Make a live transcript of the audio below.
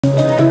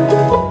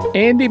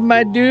Andy,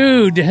 my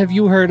dude, have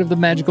you heard of the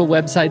magical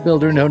website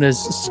builder known as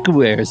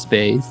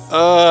Squarespace?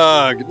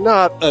 Ugh,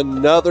 not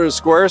another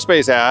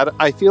Squarespace ad.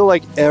 I feel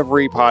like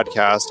every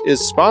podcast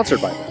is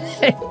sponsored by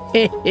them.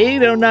 Hey,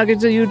 don't knock it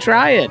till you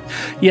try it.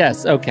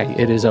 Yes, okay,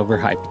 it is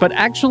overhyped, but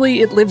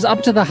actually it lives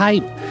up to the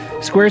hype.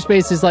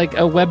 Squarespace is like a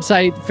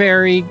website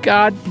fairy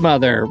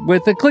godmother.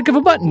 With a click of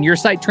a button, your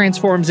site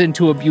transforms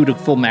into a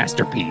beautiful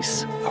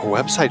masterpiece. A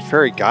website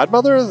fairy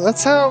godmother? That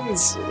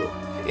sounds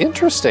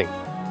interesting.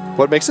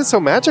 What makes it so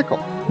magical?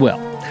 Well,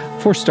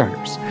 for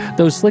starters,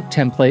 those slick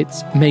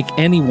templates make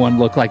anyone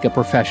look like a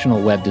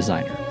professional web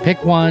designer.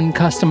 Pick one,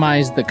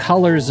 customize the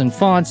colors and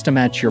fonts to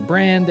match your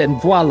brand, and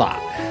voila.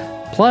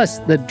 Plus,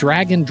 the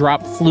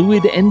drag-and-drop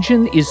Fluid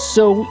engine is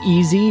so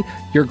easy,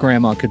 your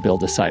grandma could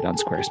build a site on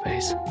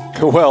Squarespace.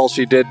 Well,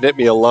 she did knit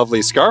me a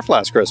lovely scarf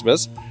last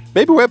Christmas.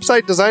 Maybe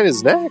website design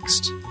is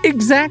next.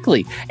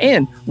 Exactly.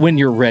 And when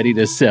you're ready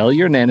to sell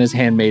your Nana's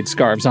handmade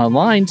scarves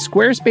online,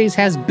 Squarespace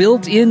has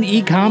built-in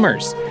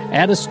e-commerce.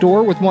 Add a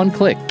store with one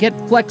click. Get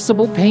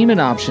flexible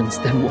payment options.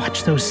 Then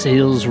watch those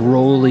sales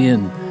roll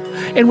in.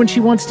 And when she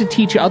wants to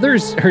teach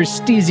others her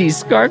steezy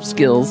scarf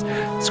skills,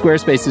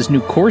 Squarespace's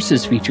new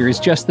courses feature is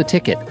just the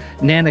ticket.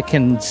 Nana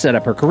can set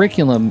up her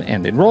curriculum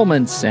and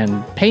enrollments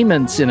and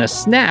payments in a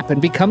snap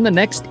and become the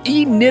next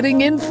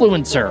e-knitting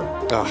influencer.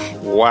 Oh,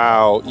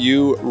 wow,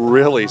 you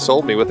really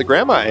sold me with the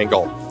grandma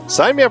angle.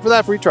 Sign me up for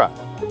that free trial.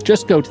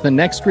 Just go to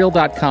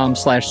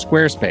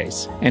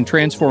thenextreel.com/Squarespace and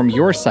transform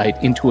your site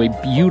into a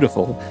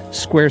beautiful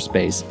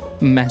Squarespace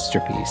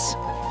masterpiece.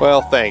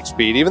 Well, thanks,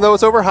 Pete. Even though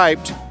it's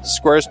overhyped,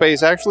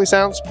 Squarespace actually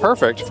sounds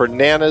perfect for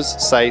Nana's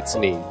site's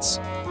needs.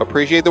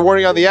 Appreciate the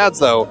warning on the ads,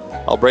 though.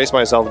 I'll brace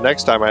myself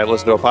next time I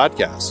listen to a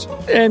podcast.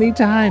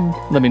 Anytime.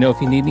 Let me know if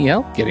you need any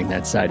help getting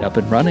that site up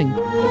and running.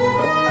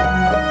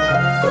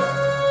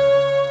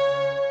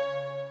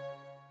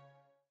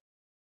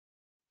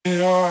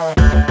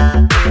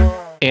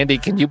 Andy,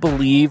 can you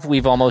believe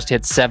we've almost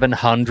hit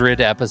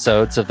 700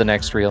 episodes of The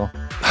Next Reel?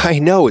 I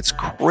know, it's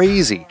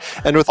crazy.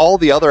 And with all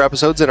the other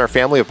episodes in our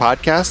family of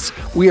podcasts,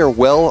 we are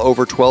well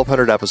over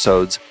 1,200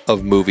 episodes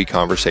of movie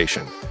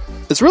conversation.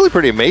 It's really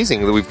pretty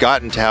amazing that we've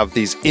gotten to have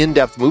these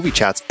in-depth movie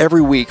chats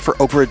every week for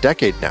over a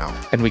decade now.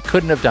 And we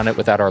couldn't have done it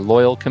without our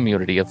loyal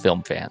community of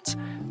film fans.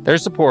 Their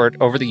support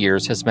over the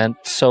years has meant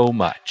so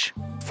much.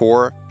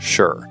 For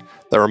sure.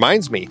 That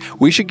reminds me,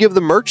 we should give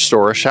the merch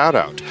store a shout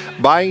out.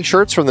 Buying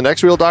shirts from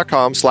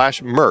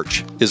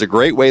thenextreel.com/merch is a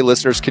great way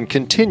listeners can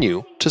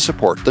continue to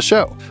support the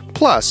show.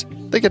 Plus,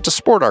 they get to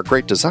sport our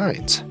great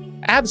designs.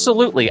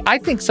 Absolutely. I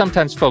think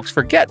sometimes folks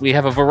forget we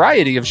have a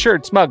variety of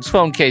shirts, mugs,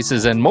 phone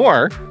cases, and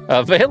more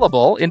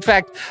available. In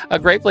fact, a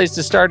great place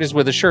to start is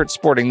with a shirt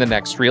sporting the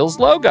Next Reel's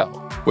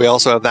logo. We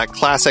also have that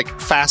classic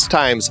Fast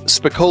Times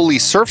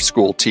Spicoli Surf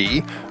School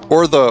tee,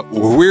 or the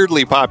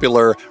weirdly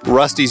popular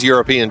Rusty's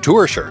European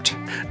Tour shirt.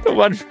 The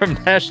one from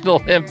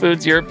National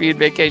Lampoon's European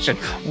Vacation.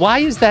 Why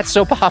is that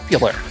so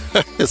popular?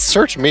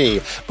 Search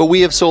me, but we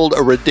have sold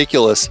a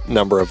ridiculous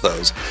number of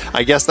those.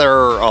 I guess there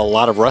are a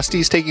lot of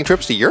Rustys taking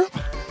trips to Europe?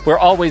 We're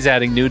always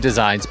adding new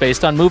designs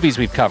based on movies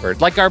we've covered,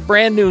 like our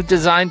brand new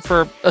design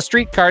for a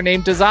streetcar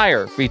named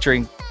Desire,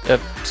 featuring a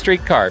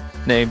streetcar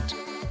named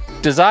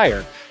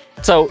Desire.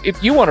 So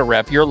if you want to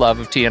rep your love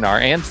of TNR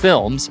and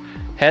films,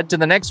 head to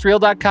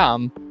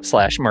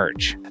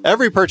thenextreel.com/merch.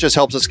 Every purchase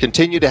helps us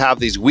continue to have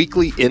these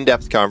weekly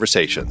in-depth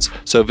conversations.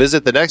 So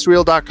visit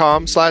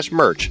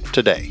thenextreel.com/merch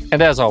today.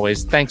 And as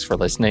always, thanks for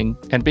listening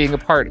and being a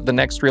part of the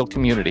Next Reel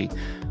community.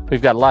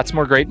 We've got lots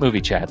more great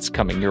movie chats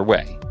coming your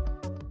way.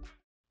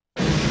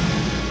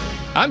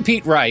 I'm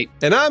Pete Wright.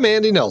 And I'm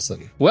Andy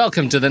Nelson.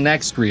 Welcome to The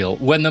Next Reel.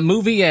 When the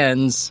movie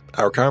ends,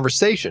 our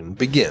conversation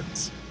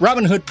begins.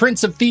 Robin Hood,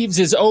 Prince of Thieves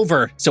is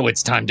over, so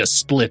it's time to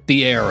split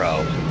the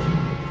arrow.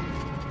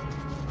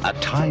 A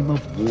time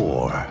of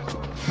war.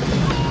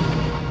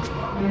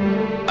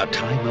 A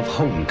time of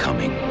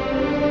homecoming.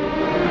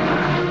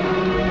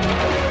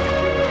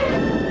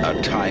 A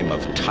time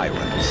of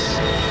tyrants.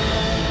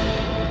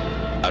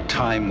 A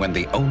time when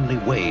the only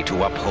way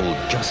to uphold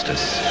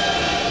justice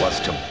was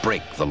to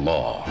break the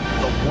law.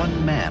 The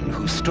one man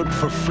who stood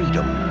for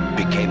freedom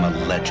became a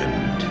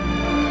legend.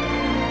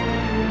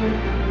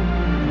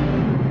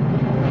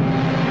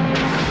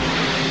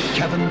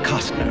 Kevin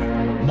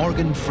Costner,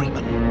 Morgan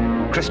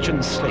Freeman,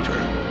 Christian Slater,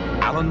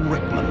 Alan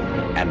Rickman,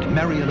 and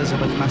Mary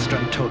Elizabeth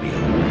Mastrantonio.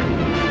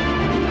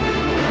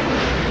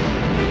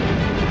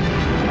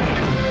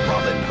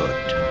 Robin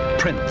Hood,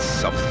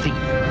 Prince of Thieves.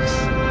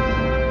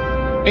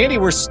 Andy,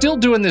 we're still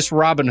doing this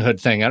Robin Hood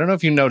thing. I don't know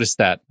if you noticed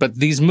that, but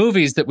these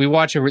movies that we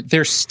watch,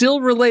 they're still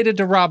related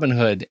to Robin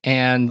Hood,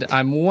 and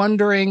I'm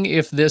wondering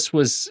if this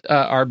was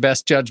our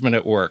best judgment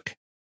at work.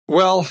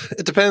 Well,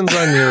 it depends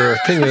on your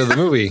opinion of the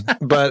movie,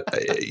 but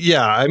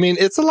yeah, I mean,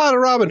 it's a lot of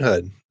Robin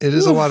Hood. It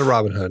is a lot of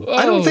Robin Hood.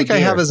 I don't think I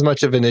have as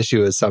much of an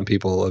issue as some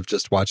people of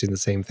just watching the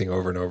same thing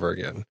over and over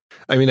again.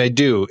 I mean, I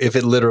do, if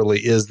it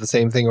literally is the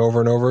same thing over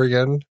and over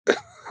again.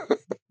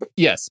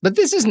 Yes, but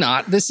this is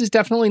not. This is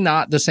definitely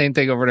not the same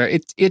thing over and over.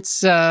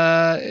 It's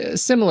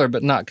similar,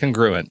 but not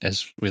congruent,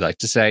 as we like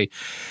to say.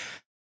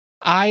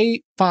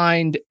 I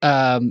find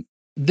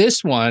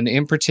this one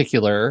in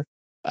particular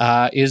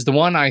is the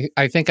one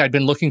I think I'd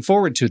been looking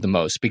forward to the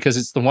most, because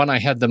it's the one I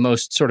had the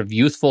most sort of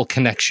youthful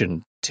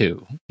connection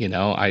to. You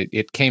know,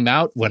 it came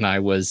out when I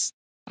was,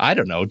 I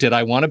don't know, did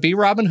I want to be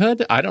Robin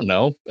Hood? I don't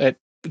know. It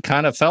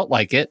kind of felt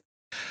like it.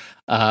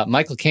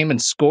 Michael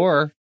Kamen's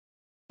score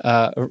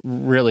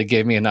really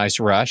gave me a nice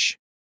rush.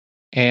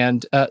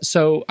 And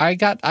so I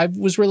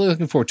was really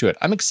looking forward to it.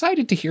 I'm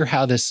excited to hear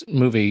how this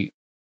movie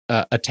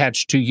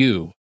attached to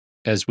you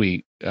as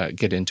we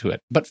get into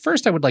it. But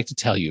first, I would like to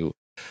tell you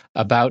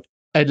about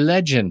a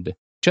legend,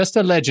 just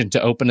a legend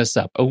to open us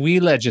up, a wee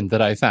legend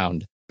that I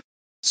found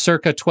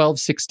circa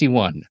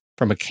 1261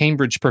 from a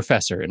Cambridge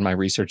professor in my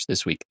research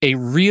this week. A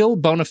real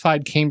bona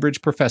fide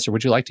Cambridge professor.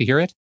 Would you like to hear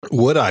it?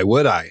 Would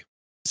I?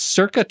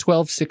 Circa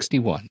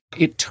 1261.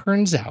 It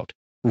turns out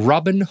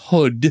Robin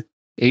Hood,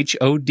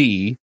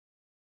 H-O-D,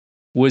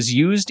 was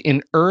used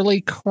in early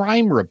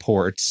crime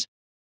reports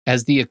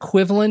as the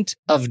equivalent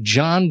of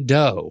John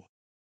Doe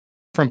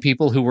from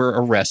people who were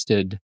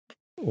arrested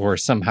or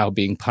somehow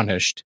being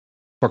punished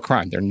for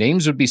crime. Their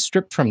names would be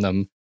stripped from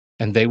them,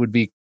 and they would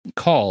be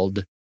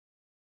called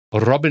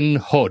Robin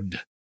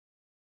Hood.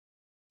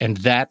 And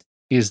that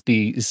is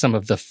some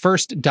of the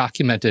first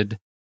documented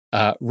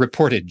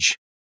reportage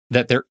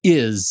that there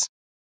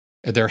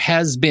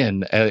has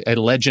been a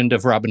legend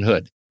of Robin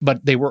Hood.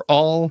 But they were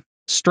all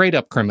straight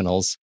up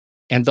criminals.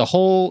 And the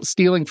whole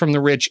stealing from the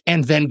rich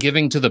and then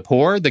giving to the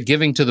poor, the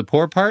giving to the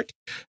poor part,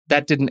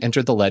 that didn't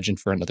enter the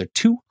legend for another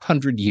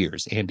 200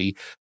 years, Andy.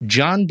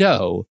 John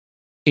Doe,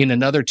 in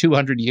another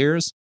 200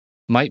 years,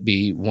 might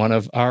be one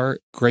of our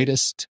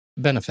greatest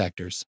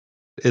benefactors.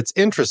 It's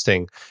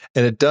interesting,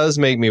 and it does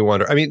make me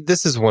wonder. I mean,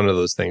 this is one of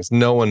those things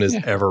no one is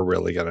ever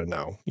really going to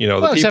know. You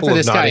know, well, the except people for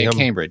this of Nottingham, guy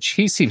in Cambridge.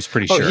 He seems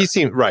pretty sure. He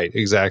seems right,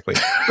 exactly.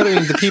 But I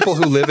mean, the people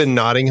who live in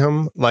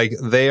Nottingham, like,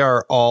 they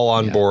are all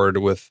on board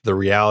with the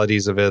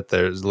realities of it.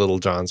 There's Little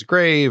John's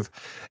grave,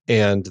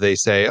 and they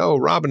say, "Oh,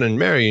 Robin and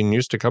Marion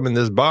used to come in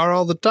this bar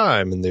all the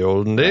time in the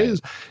olden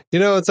days." You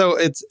know, and so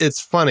it's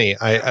funny.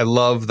 I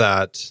love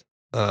that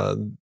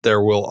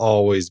there will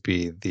always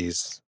be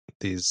these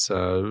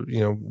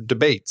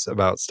debates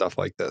about stuff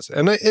like this.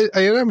 And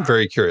I'm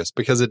very curious,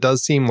 because it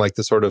does seem like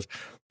the sort of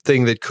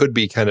thing that could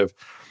be kind of,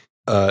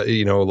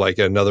 like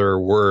another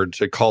word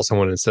to call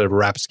someone instead of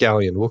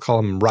rapscallion. We'll call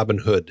him Robin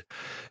Hood.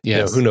 Yes.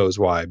 You know, who knows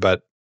why,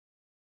 but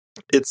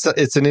it's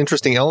an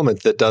interesting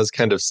element that does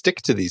kind of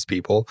stick to these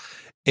people.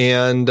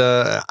 And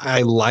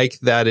I like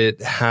that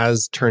it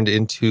has turned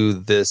into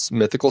this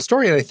mythical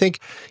story. And I think,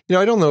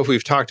 I don't know if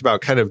we've talked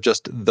about kind of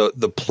just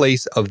the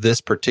place of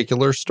this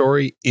particular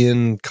story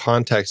in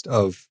context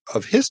of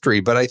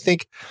history, but I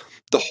think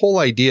the whole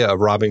idea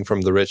of robbing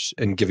from the rich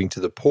and giving to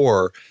the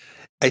poor,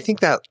 I think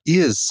that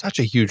is such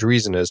a huge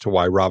reason as to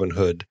why Robin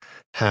Hood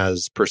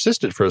has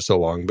persisted for so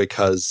long,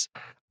 because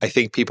I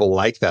think people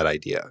like that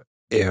idea.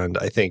 And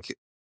I think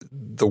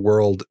the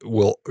world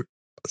will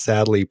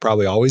sadly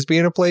probably always be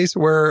in a place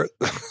where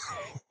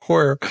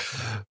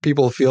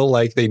people feel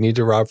like they need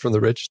to rob from the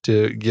rich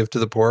to give to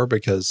the poor,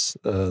 because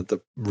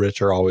the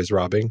rich are always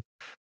robbing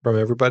from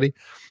everybody.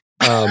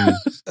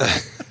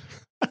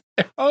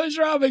 Always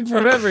robbing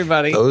from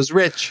everybody. Those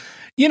rich.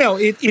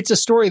 It's a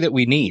story that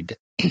we need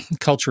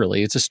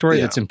culturally. It's a story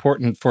that's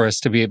important for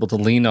us to be able to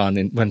lean on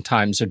when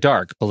times are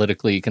dark,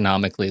 politically,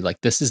 economically.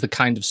 Like, this is the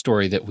kind of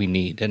story that we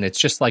need. And it's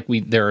just like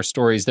there are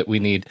stories that we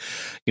need.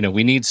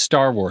 We need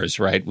Star Wars,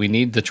 right? We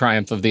need the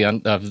triumph of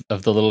the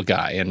little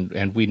guy,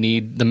 and we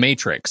need The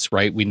Matrix,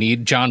 right? We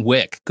need John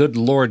Wick. Good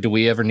Lord, do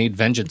we ever need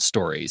vengeance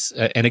stories?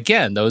 And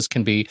again, those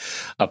can be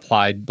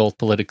applied both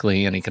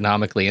politically and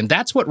economically. And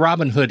that's what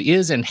Robin Hood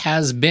is and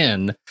has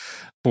been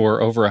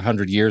for over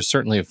 100 years,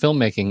 certainly of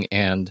filmmaking,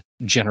 and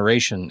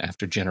generation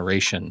after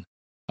generation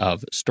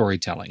of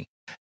storytelling.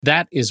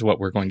 That is what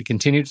we're going to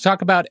continue to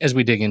talk about as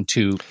we dig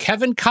into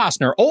Kevin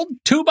Costner, old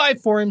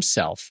 2x4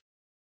 himself,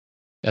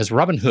 as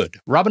Robin Hood,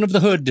 Robin of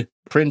the Hood,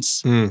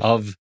 Prince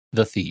of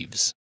the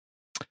Thieves.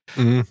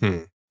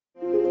 Mm-hmm.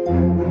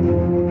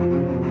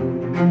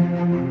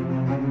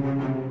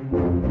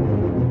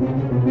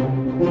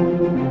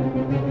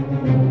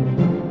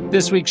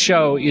 This week's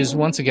show is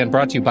once again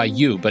brought to you by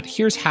you, but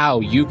here's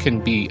how you can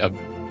be a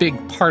big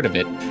part of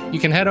it. You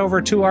can head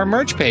over to our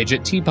merch page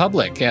at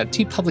TeePublic.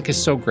 TeePublic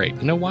is so great.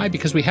 You know why?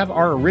 Because we have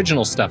our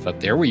original stuff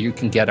up there where you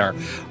can get our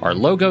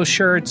logo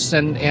shirts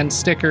and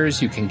stickers.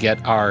 You can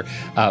get our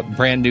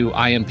brand new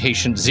I Am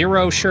Patient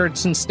Zero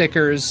shirts and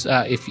stickers.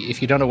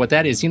 If you don't know what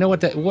that is, you know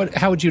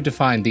how would you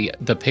define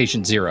the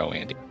Patient Zero,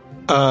 Andy?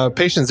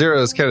 Patient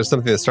Zero is kind of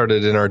something that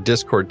started in our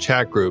Discord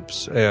chat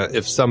groups.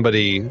 If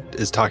somebody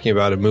is talking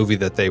about a movie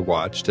that they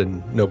watched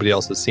and nobody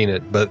else has seen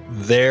it, but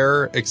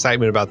their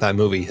excitement about that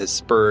movie has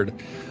spurred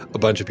a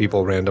bunch of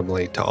people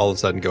randomly to all of a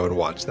sudden go and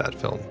watch that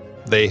film.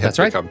 They have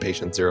become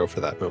Patient Zero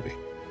for that movie.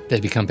 They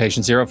become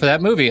Patient Zero for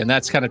that movie, and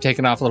that's kind of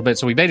taken off a little bit.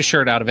 So we made a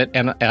shirt out of it,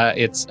 and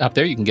it's up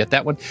there. You can get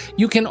that one.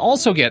 You can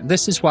also get,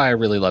 this is why I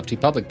really love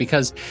TeePublic,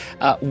 because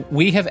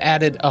we have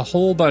added a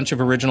whole bunch of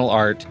original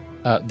art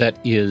that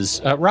is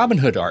Robin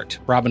Hood art.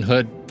 Robin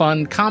Hood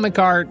fun comic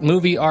art,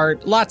 movie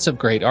art, lots of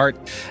great art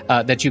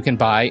that you can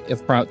buy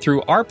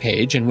through our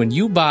page. And when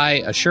you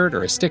buy a shirt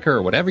or a sticker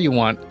or whatever you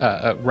want,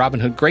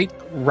 Robin Hood, great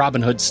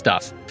Robin Hood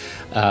stuff,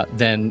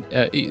 then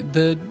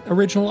the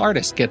original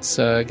artist gets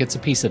a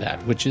piece of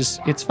that, which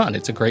it's fun.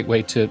 It's a great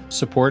way to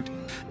support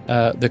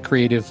the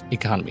creative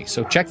economy.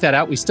 So check that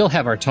out. We still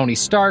have our Tony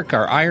Stark,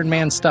 our Iron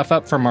Man stuff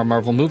up from our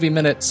Marvel Movie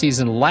Minute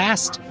season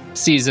last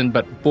season,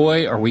 but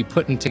boy, are we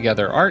putting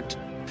together art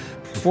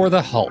for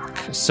the Hulk.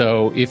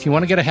 So if you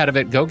want to get ahead of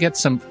it, go get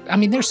some. I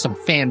mean, there's some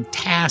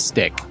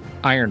fantastic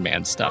Iron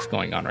Man stuff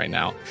going on right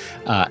now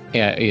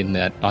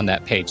on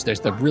that page.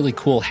 There's the really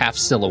cool half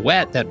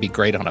silhouette that'd be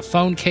great on a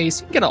phone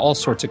case. You can get all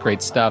sorts of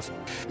great stuff.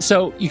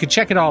 So you can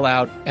check it all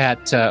out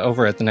at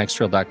over at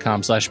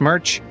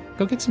thenextreel.com/merch.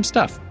 Go get some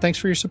stuff. Thanks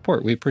for your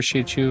support. We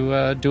appreciate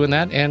you doing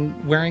that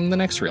and wearing the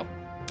next reel.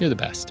 You're the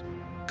best.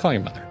 Call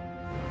your mother.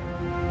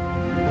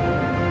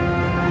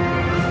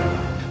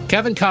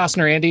 Kevin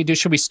Costner, Andy,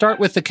 should we start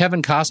with the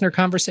Kevin Costner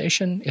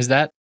conversation? Is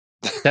that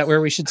where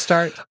we should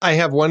start? I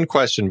have one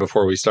question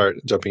before we start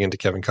jumping into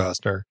Kevin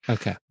Costner.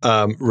 Okay.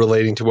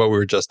 Relating to what we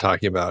were just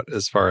talking about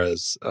as far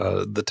as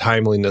the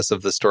timeliness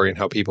of the story and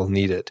how people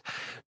need it.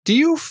 Do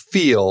you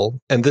feel,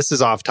 and this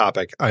is off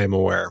topic, I am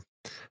aware,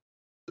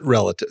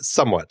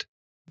 somewhat.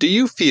 Do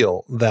you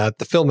feel that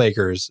the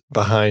filmmakers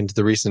behind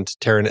the recent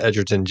Taron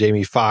Egerton,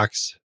 Jamie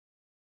Foxx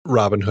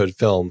Robin Hood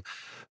film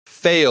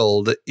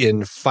failed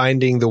in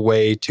finding the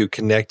way to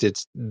connect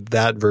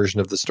that version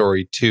of the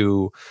story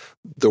to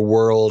the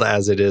world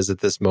as it is at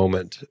this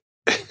moment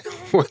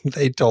when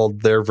they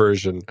told their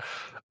version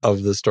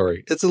of the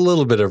story? It's a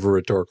little bit of a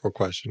rhetorical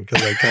question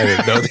because I kind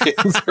of know the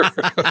answer.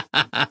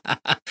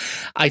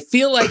 I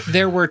feel like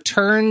there were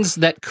turns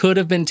that could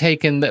have been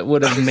taken that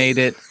would have made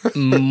it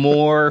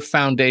more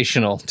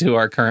foundational to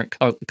our current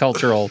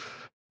cultural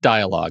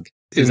dialogue.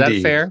 Is Indeed.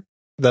 That fair?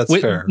 That's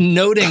fair.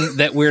 Noting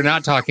that we're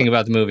not talking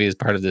about the movie as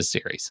part of this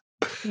series.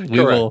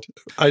 We will,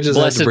 I just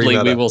blessedly,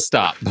 we up. will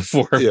stop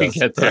before we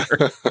get there.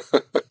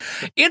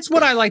 It's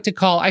what I like to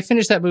call, I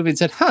finished that movie and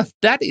said,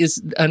 that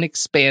is an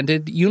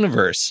expanded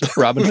universe,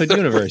 Robin Hood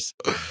universe.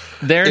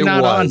 They're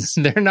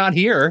not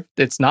here.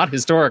 It's not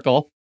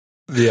historical.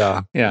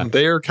 Yeah.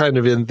 They are kind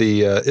of in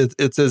the,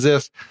 it's as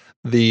if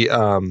the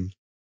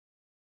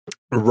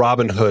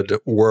Robin Hood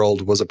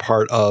world was a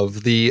part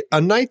of the A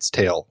Knight's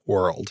Tale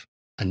world.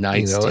 A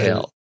Knight's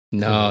Tale.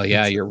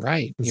 You're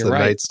right. It's You're a right.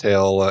 Knight's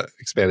Tale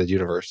expanded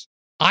universe.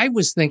 I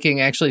was thinking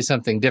actually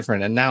something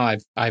different, and now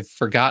I've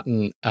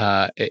forgotten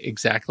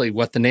exactly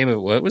what the name of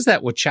it was. What was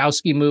that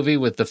Wachowski movie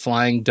with the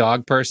flying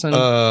dog person?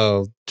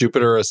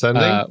 Jupiter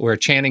Ascending? Where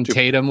Channing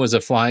Tatum was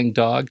a flying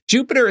dog.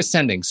 Jupiter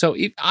Ascending. So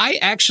I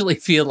actually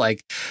feel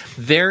like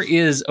there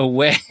is a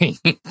way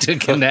to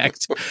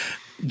connect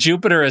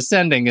Jupiter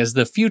Ascending as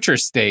the future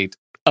state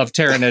of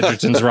Taron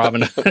Egerton's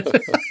Robin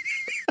Hood.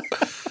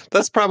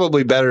 That's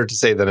probably better to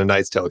say than A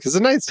Knight's Tale, because A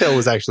Knight's Tale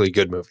was actually a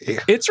good movie.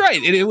 It's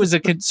right. It was a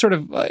sort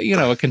of,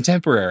 a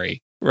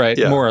contemporary, right?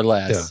 Yeah. More or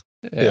less.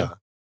 Yeah.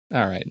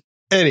 All right.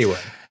 Anyway,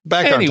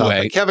 back on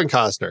topic. Kevin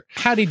Costner.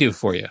 How'd he do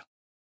for you?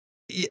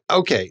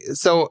 Okay,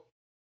 so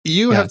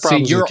you have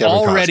problems you're with Kevin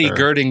already Costner.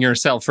 girding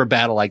yourself for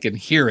battle. I can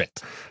hear it.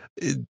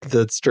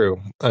 That's true.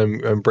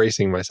 I'm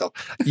bracing myself.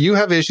 You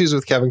have issues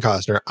with Kevin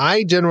Costner.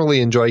 I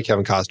generally enjoy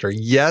Kevin Costner.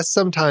 Yes,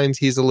 sometimes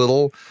he's a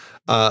little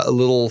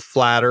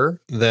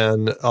flatter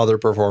than other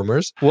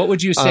performers. What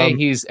would you say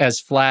he's as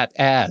flat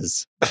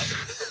as?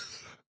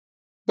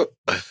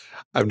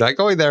 I'm not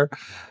going there.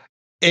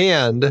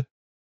 And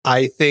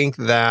I think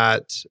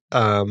that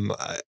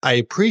I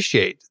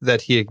appreciate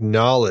that he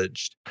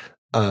acknowledged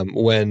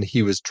when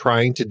he was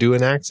trying to do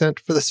an accent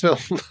for this film.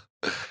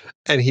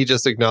 And he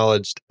just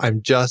acknowledged,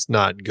 I'm just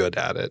not good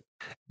at it,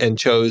 and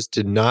chose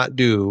to not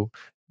do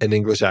an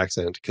English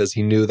accent because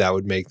he knew that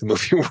would make the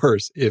movie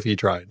worse if he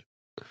tried.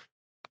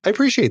 I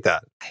appreciate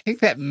that. I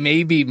think that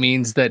maybe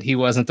means that he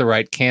wasn't the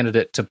right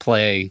candidate to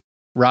play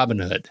Robin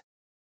Hood.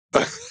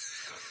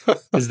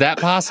 Is that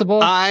possible?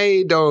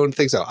 I don't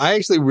think so. I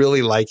actually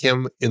really like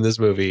him in this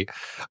movie.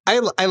 I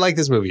like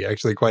this movie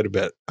actually quite a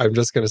bit. I'm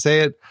just going to say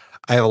it.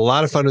 I have a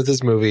lot of fun with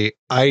this movie.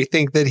 I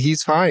think that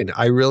he's fine.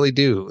 I really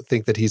do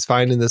think that he's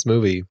fine in this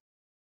movie.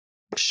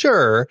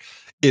 Sure,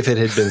 if it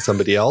had been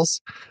somebody else,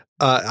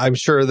 I'm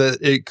sure that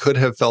it could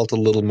have felt a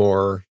little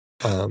more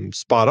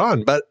spot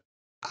on. But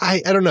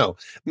I don't know.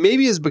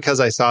 Maybe it's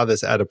because I saw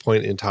this at a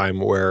point in time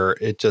where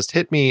it just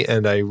hit me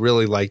and I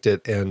really liked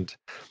it. And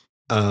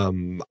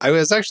I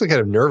was actually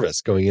kind of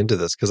nervous going into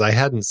this because I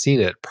hadn't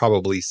seen it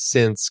probably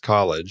since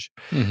college,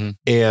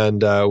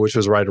 and which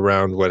was right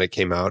around when it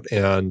came out.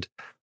 And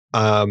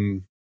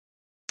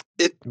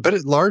but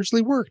it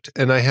largely worked,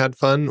 and I had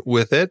fun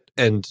with it.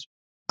 And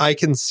I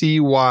can see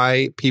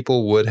why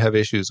people would have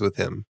issues with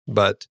him,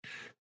 but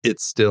it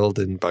still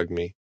didn't bug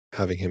me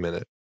having him in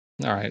it.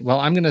 All right. Well,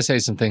 I'm going to say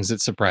some things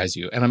that surprise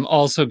you, and I'm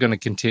also going to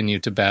continue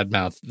to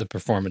badmouth the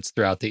performance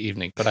throughout the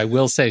evening, but I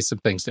will say some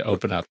things to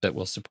open up that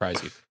will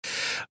surprise you.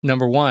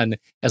 Number one,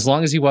 as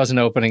long as he wasn't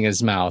opening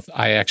his mouth,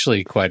 I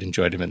actually quite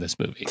enjoyed him in this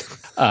movie.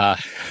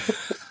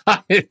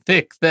 I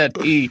think that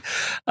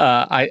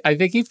I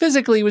think he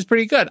physically was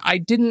pretty good.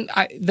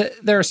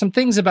 There are some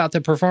things about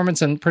the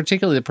performance and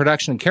particularly the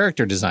production and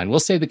character design, we'll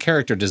say the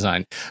character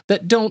design,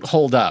 that don't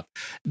hold up.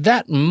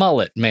 That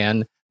mullet,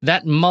 man,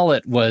 that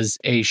mullet was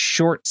a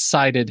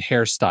short-sighted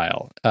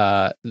hairstyle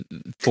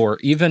for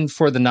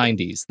the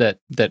 90s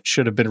that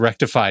should have been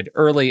rectified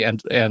early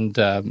and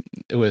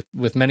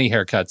with many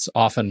haircuts,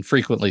 often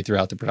frequently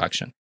throughout the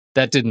production.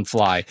 That didn't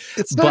fly.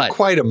 It's not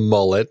quite a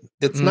mullet.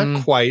 It's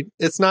not quite.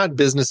 It's not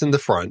business in the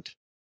front.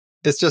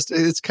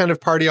 It's kind of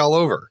party all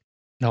over.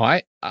 No,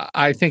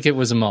 I think it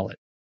was a mullet.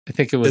 I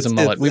think it was a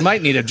mullet. We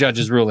might need a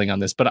judge's ruling on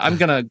this, but I'm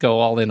going to go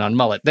all in on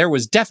mullet. There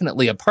was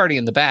definitely a party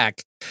in the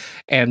back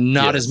and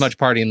not as much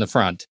party in the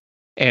front.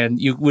 And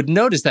you would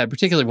notice that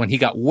particularly when he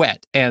got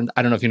wet. And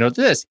I don't know if you noticed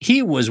this,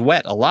 he was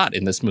wet a lot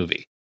in this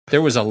movie.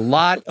 There was a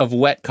lot of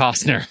wet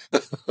Costner.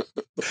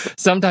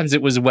 Sometimes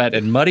it was wet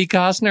and muddy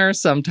Costner.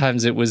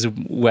 Sometimes it was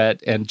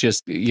wet and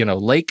just,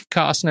 lake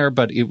Costner,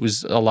 but it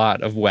was a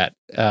lot of wet.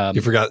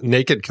 You forgot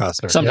naked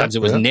Costner. Sometimes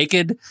it was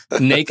naked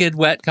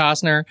wet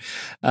Costner.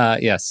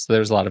 Yes, there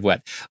was a lot of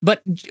wet.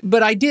 But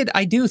I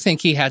do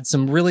think he had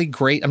some really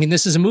great,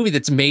 this is a movie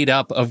that's made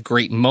up of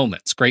great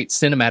moments, great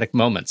cinematic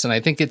moments. And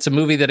I think it's a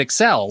movie that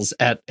excels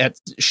at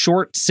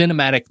short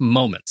cinematic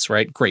moments,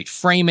 right? Great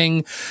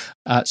framing.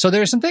 So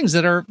there are some things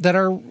that are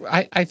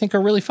I think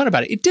are really fun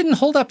about it. It didn't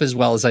hold up as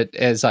well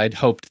as I'd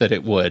hoped that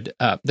it would.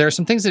 There are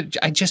some things that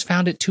I just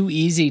found it too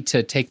easy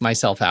to take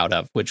myself out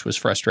of, which was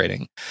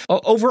frustrating.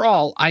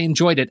 Overall, I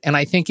enjoyed it, and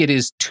I think it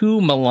is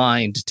too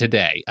maligned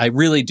today. I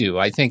really do.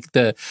 I think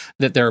that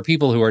there are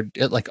people who are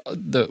like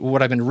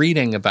what I've been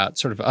reading about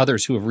sort of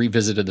others who have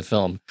revisited the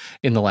film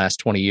in the last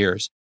 20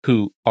 years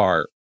who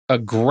are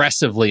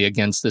aggressively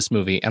against this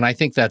movie, and I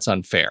think that's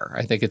unfair.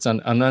 I think it's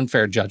an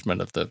unfair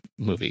judgment of the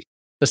movie.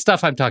 The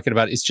stuff I'm talking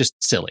about is just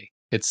silly.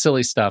 It's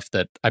silly stuff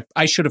that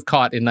I should have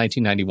caught in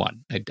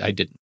 1991. I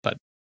didn't, but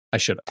I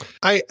should have.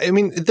 I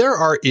mean, there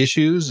are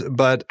issues,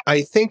 but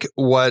I think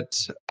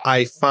what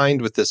I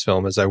find with this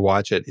film as I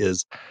watch it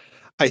is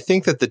I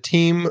think that the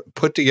team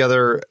put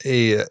together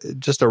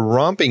just a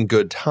romping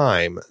good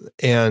time,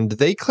 and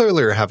they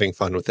clearly are having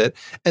fun with it.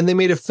 And they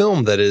made a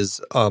film that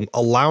is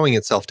allowing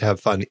itself to have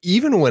fun,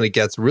 even when it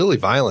gets really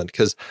violent,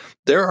 because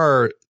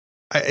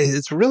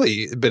it's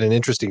really been an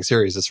interesting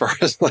series as far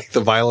as like the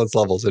violence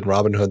levels in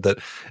Robin Hood that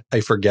I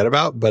forget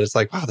about. But it's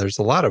like, wow, there's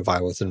a lot of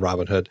violence in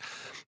Robin Hood.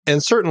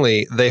 And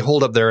certainly they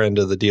hold up their end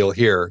of the deal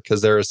here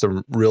because there is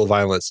some real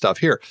violent stuff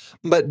here.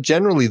 But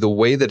generally the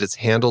way that it's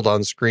handled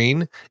on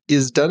screen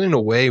is done in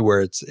a way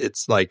where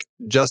it's like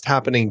just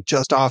happening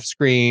just off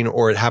screen,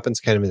 or it happens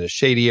kind of in a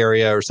shady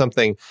area or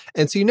something.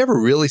 And so you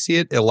never really see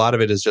it. A lot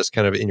of it is just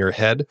kind of in your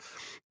head.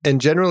 And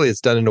generally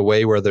it's done in a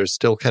way where there's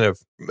still kind of,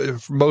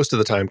 most of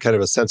the time, kind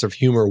of a sense of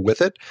humor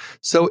with it.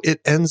 So it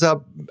ends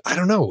up, I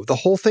don't know, the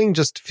whole thing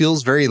just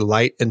feels very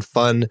light and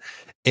fun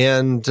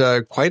and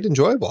quite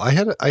enjoyable. I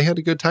had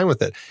a good time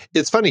with it.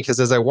 It's funny because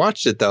as I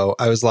watched it, though,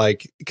 I was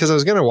like, because I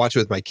was going to watch it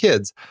with my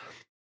kids,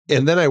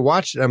 and then I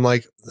watched it, I'm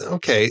like,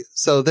 okay,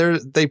 so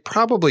they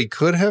probably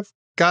could have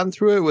gotten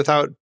through it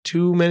without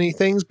too many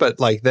things, but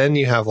like then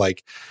you have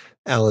like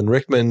Alan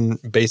Rickman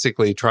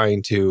basically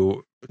trying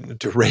to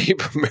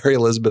rape Mary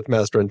Elizabeth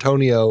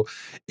Mastrantonio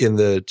in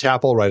the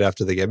chapel right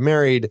after they get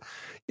married.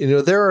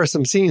 There are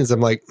some scenes I'm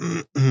like,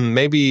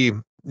 maybe,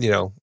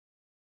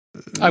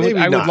 I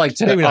would like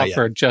to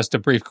offer just a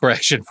brief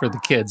correction for the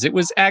kids. It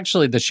was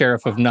actually the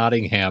Sheriff of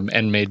Nottingham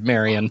and Maid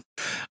Marian.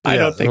 I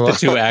don't think the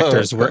two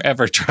actors were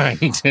ever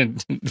trying to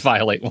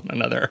violate one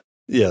another.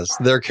 Yes,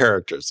 they're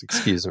characters.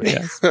 Excuse me.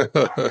 Yes.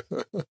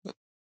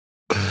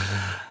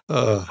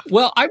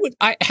 Well,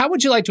 how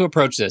would you like to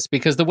approach this?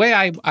 Because the way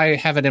I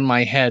have it in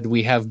my head,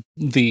 we have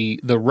the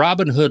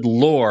Robin Hood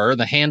lore,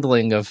 the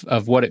handling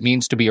of what it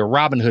means to be a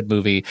Robin Hood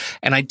movie.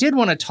 And I did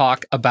want to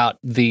talk about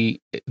the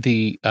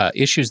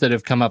issues that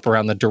have come up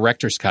around the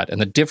director's cut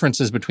and the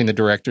differences between the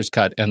director's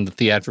cut and the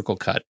theatrical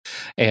cut.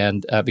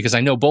 And because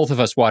I know both of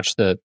us watched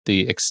the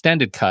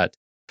extended cut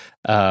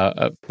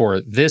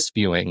for this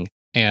viewing,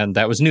 and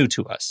that was new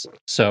to us.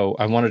 So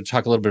I wanted to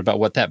talk a little bit about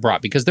what that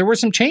brought, because there were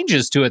some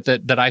changes to it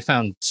that I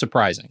found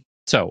surprising.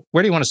 So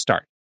where do you want to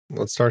start?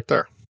 Let's start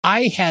there.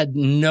 I had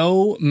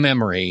no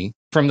memory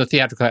from the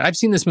theatrical cut. I've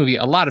seen this movie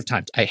a lot of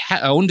times. I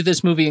owned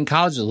this movie in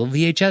college, a little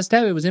VHS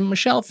tape. It was in my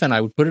shelf, and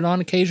I would put it on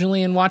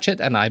occasionally and watch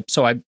it. And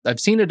I've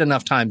seen it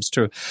enough times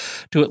to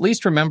at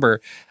least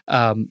remember,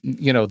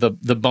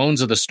 the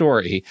bones of the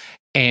story.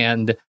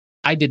 And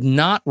I did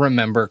not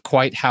remember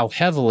quite how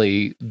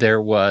heavily there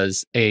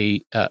was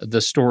the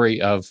story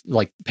of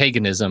like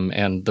paganism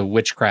and the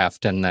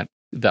witchcraft and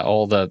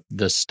all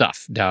the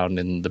stuff down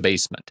in the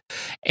basement.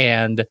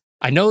 And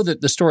I know that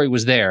the story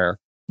was there,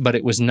 but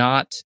it was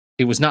not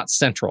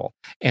central.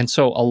 And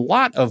so a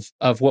lot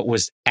of what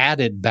was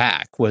added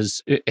back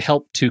it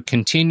helped to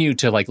continue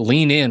to like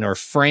lean in or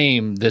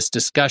frame this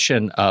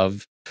discussion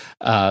of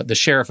the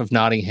Sheriff of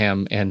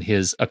Nottingham and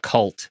his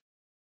occult,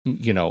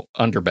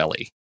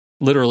 underbelly.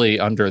 Literally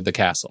under the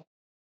castle,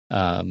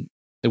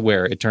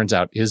 where it turns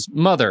out his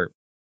mother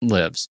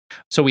lives.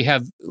 So we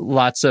have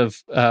lots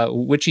of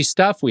witchy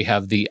stuff. We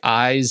have the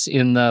eyes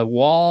in the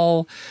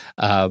wall.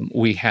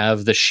 We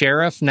have the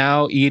sheriff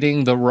now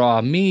eating the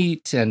raw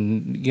meat,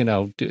 and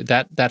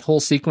that whole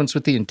sequence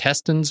with the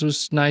intestines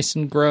was nice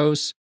and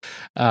gross.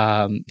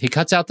 He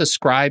cuts out the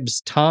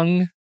scribe's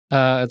tongue.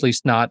 At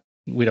least not.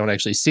 We don't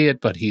actually see it,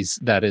 but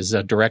that is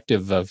a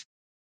directive of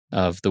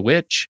the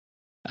witch.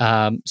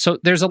 So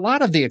there's a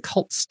lot of the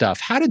occult stuff.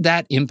 How did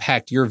that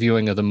impact your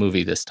viewing of the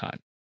movie this time?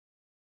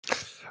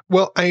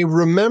 Well, I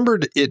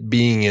remembered it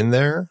being in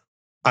there.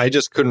 I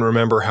just couldn't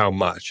remember how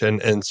much.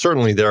 And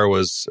certainly there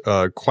was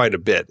quite a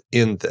bit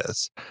in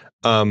this.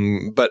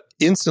 But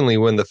instantly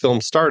when the film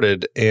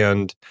started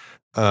and,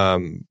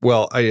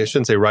 well, I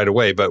shouldn't say right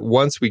away, but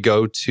once we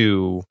go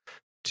to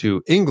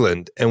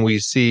England and we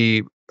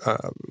see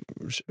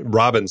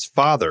Robin's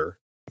father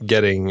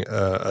getting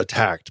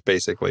attacked,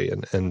 basically,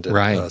 and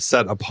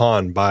set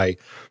upon by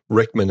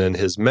Rickman and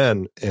his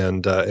men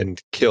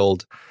and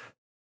killed.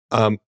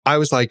 I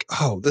was like,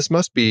 oh, this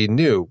must be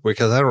new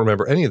because I don't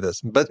remember any of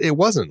this. But it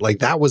wasn't. Like,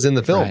 that was in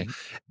the film.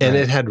 And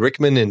it had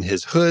Rickman in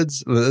his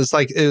hoods.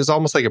 It was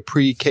almost like a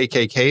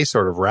pre-KKK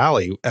sort of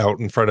rally out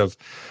in front of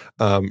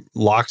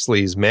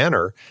Loxley's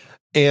manor.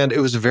 And it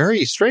was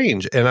very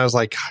strange. And I was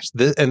like, gosh,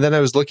 and then I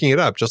was looking it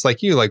up, just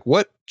like you, like,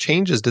 what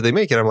changes did they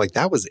make? And I'm like,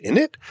 that was in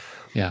it?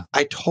 Yeah.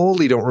 I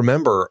totally don't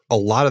remember a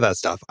lot of that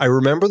stuff. I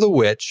remember the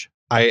witch,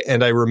 I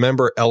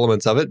remember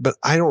elements of it, but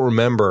I don't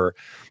remember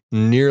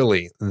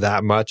nearly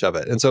that much of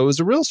it. And so it was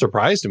a real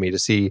surprise to me to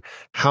see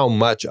how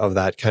much of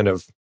that kind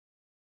of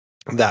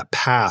that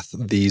path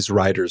these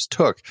writers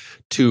took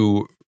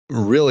to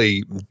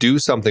really do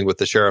something with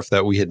the sheriff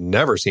that we had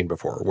never seen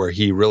before, where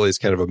he really is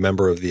kind of a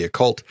member of the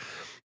occult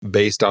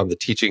based on the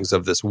teachings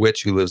of this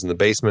witch who lives in the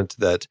basement.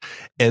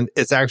 And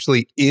it's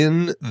actually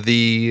in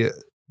the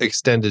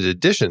extended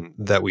edition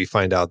that we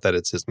find out that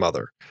it's his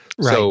mother.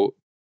 Right. So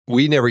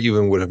we never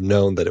even would have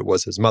known that it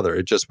was his mother.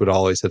 It just would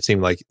always have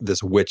seemed like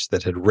this witch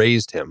that had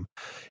raised him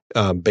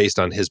based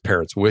on his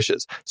parents'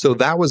 wishes. So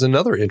that was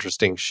another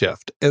interesting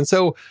shift. And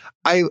so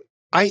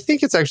I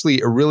think it's actually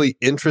a really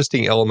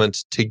interesting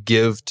element to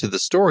give to the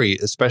story,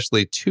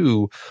 especially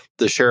to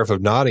the Sheriff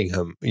of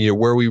Nottingham,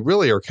 where we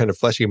really are kind of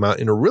fleshing him out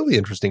in a really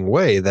interesting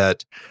way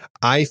that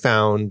I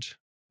found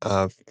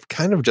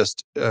kind of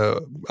just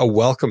a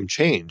welcome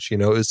change. It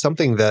was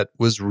something that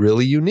was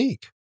really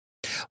unique.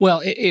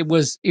 Well, it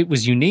was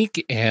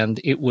unique and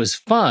it was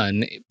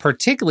fun,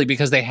 particularly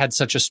because they had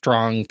such a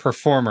strong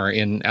performer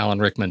in Alan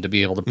Rickman to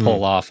be able to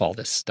pull off all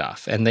this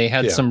stuff. And they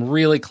had some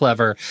really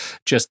clever,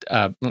 just,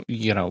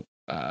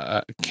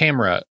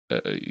 camera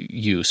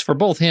use for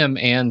both him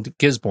and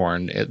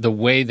Gisborne. The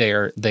way they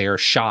are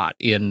shot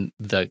in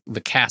the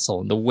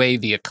castle and the way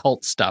the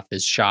occult stuff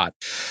is shot,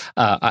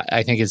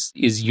 I think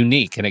is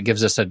unique, and it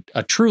gives us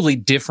a truly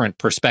different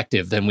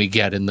perspective than we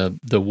get in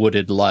the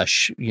wooded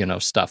lush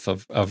stuff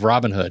of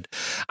Robin Hood.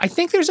 I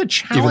think there's a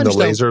challenge. Even the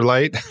laser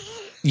light.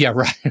 Yeah,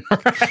 right.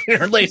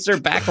 Or laser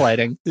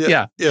backlighting.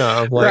 Yeah.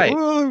 I'm like, right.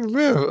 Oh,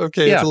 yeah,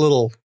 okay, it's a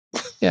little.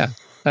 Yeah.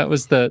 That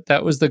was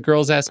the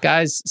girls ask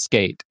guys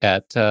skate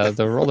at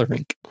the roller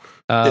rink.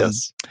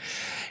 Yes.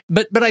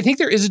 But I think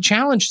there is a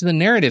challenge to the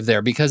narrative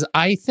there, because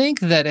I think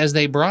that as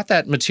they brought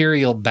that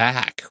material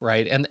back,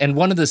 right, and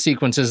one of the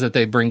sequences that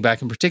they bring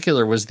back in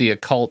particular was the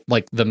occult,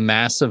 like the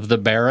Mass of the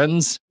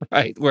Barons,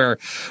 right, where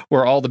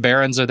all the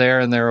barons are there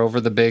and they're over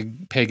the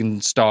big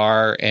pagan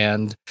star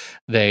and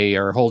they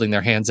are holding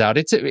their hands out.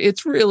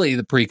 It's really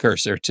the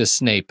precursor to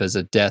Snape as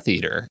a Death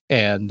Eater,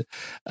 and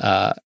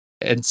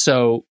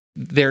so.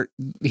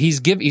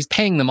 He's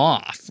paying them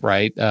off,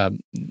 right?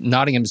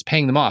 Nottingham is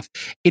paying them off.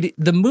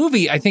 The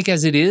movie, I think,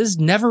 as it is,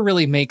 never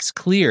really makes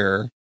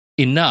clear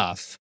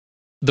enough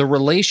the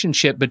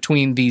relationship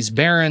between these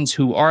barons.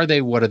 Who are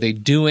they? What are they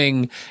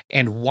doing?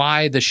 And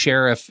why the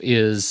sheriff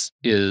is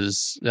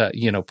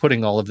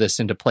putting all of this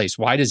into place?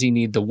 Why does he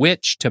need the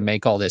witch to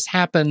make all this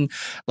happen?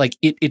 Like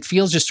it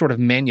feels just sort of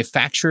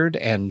manufactured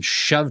and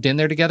shoved in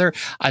there together.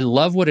 I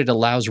love what it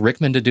allows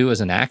Rickman to do as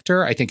an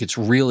actor. I think it's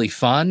really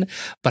fun,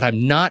 but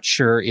I'm not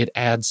sure it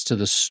adds to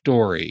the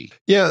story.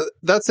 Yeah,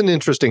 that's an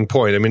interesting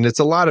point. I mean,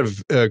 it's a lot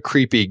of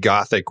creepy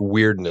gothic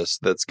weirdness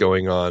that's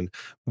going on.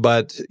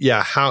 But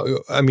yeah,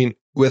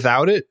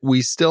 without it,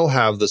 we still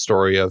have the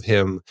story of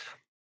him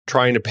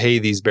trying to pay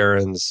these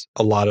barons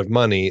a lot of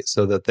money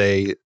so that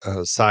they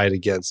side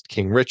against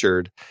King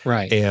Richard,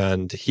 right?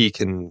 And he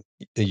can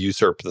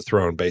usurp the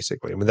throne,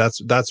 basically. I mean,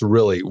 that's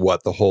really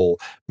what the whole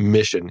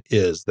mission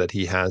is that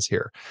he has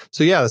here.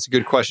 So yeah, that's a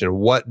good question.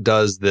 What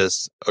does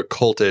this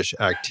occultish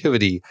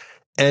activity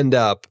end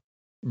up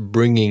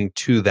bringing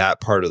to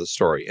that part of the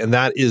story? And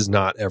that is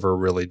not ever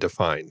really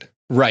defined.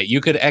 Right.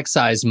 You could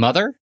excise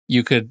Mother.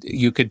 You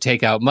could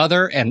take out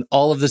Mother and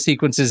all of the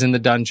sequences in the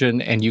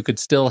dungeon, and you could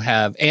still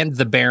have, and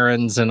the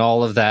barons and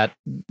all of that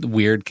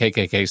weird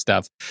KKK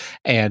stuff,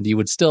 and you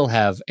would still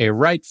have a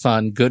right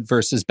fun good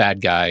versus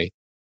bad guy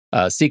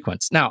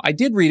sequence. Now, I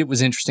did read it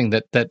was interesting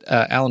that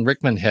Alan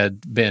Rickman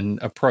had been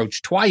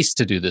approached twice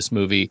to do this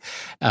movie,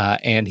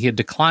 and he had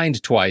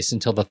declined twice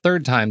until the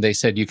third time they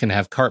said you can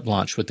have carte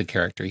blanche with the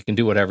character. You can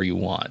do whatever you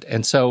want.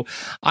 And so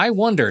I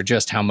wonder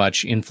just how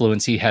much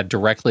influence he had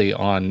directly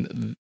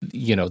on,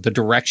 the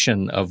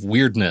direction of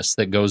weirdness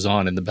that goes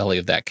on in the belly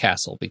of that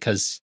castle,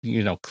 because,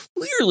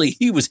 clearly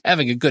he was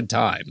having a good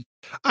time.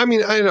 I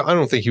mean, I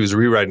don't think he was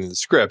rewriting the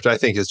script. I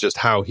think it's just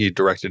how he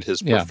directed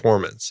his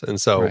performance. And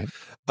so, right.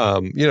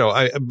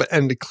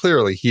 And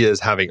clearly he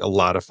is having a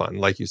lot of fun.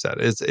 Like you said,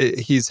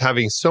 he's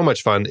having so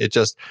much fun.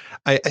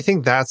 I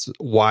think that's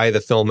why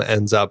the film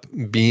ends up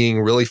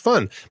being really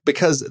fun,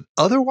 because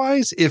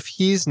otherwise, if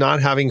he's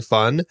not having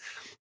fun,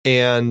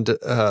 and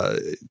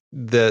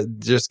the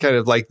just kind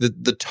of like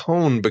the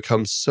tone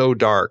becomes so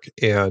dark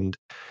and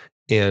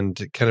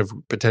kind of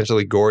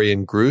potentially gory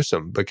and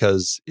gruesome,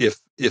 because if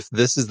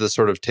this is the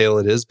sort of tale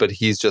it is, but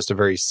he's just a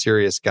very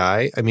serious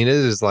guy, I mean, it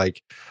is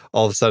like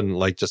all of a sudden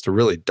like just a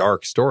really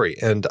dark story.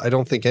 And I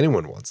don't think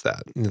anyone wants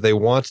that. They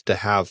want to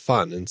have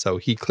fun. And so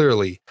he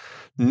clearly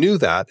knew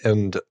that,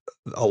 and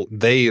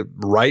they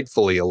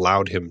rightfully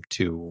allowed him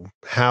to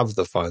have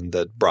the fun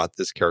that brought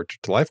this character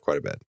to life quite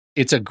a bit.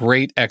 It's a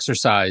great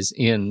exercise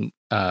in,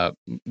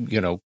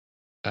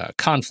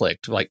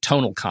 conflict, like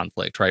tonal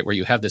conflict, right? Where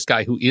you have this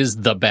guy who is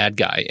the bad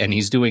guy and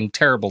he's doing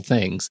terrible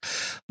things,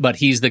 but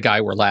he's the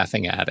guy we're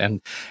laughing at.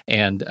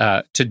 And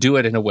to do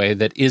it in a way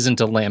that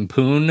isn't a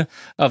lampoon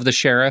of the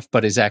sheriff,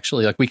 but is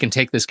actually like, we can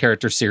take this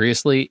character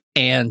seriously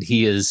and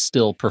he is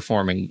still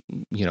performing,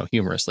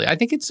 humorously. I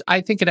think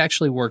it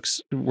actually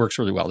works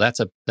really well.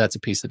 That's a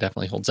piece that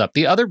definitely holds up.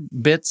 The other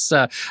bits,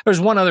 there's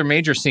one other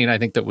major scene I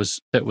think that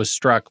was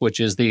struck, which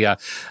is the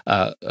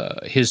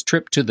his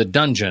trip to the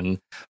dungeon,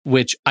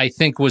 which I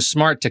think was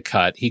smart to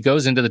cut. He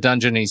goes into the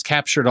dungeon and he's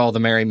captured all the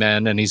merry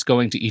men, and he's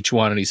going to each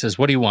one and he says,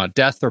 "What do you want,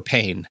 death or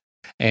pain?"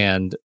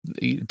 And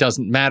it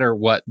doesn't matter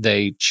what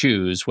they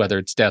choose, whether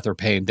it's death or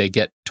pain, they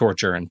get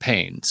torture and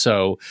pain.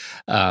 So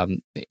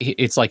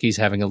it's like he's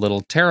having a little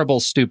terrible,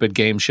 stupid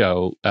game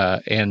show,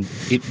 and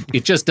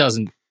it just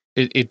doesn't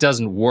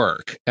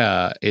work.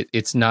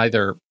 It's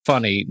neither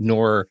funny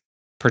nor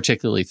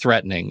particularly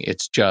threatening.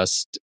 It's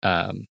just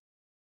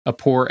a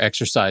poor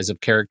exercise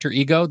of character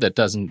ego that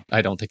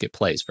I don't think it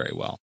plays very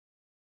well.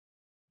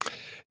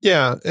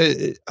 Yeah,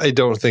 I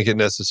don't think it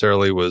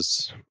necessarily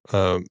was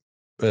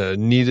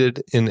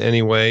needed in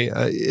any way.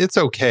 It's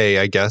okay,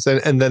 I guess.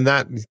 And then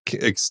that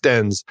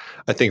extends,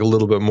 I think, a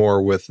little bit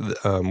more with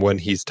when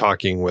he's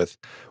talking with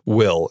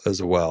Will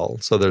as well.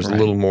 So there's a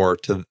little more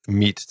to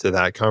meat to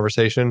that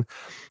conversation.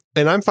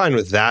 And I'm fine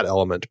with that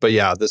element. But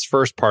yeah, this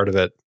first part of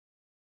it,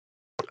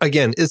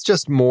 again, it's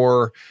just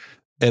more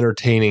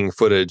entertaining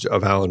footage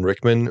of Alan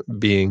Rickman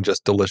being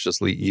just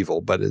deliciously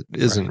evil, but it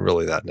isn't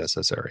really that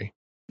necessary.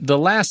 The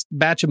last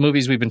batch of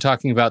movies we've been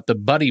talking about, the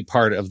buddy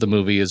part of the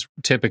movie is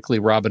typically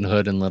Robin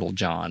Hood and Little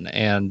John.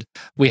 And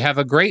we have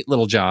a great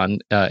Little John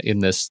in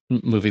this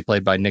movie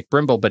played by Nick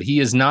Brimble, but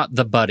he is not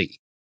the buddy.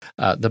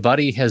 The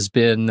buddy has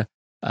been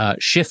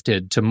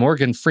shifted to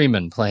Morgan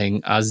Freeman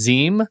playing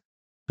Azim,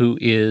 who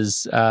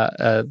is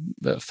a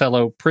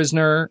fellow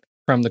prisoner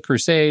from the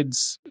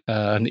Crusades,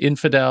 an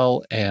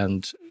infidel,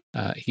 and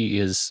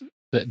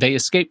they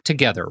escape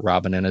together,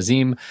 Robin and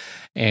Azim,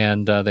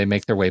 and they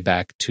make their way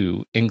back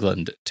to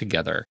England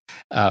together.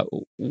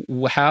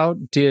 How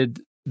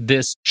did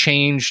this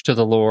change to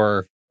the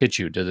lore hit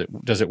you?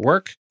 Does it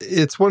work?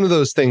 It's one of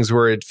those things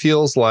where it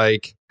feels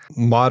like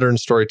modern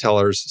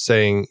storytellers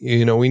saying,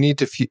 we need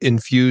to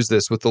infuse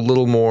this with a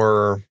little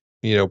more,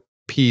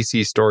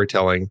 PC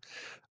storytelling.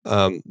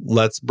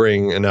 Let's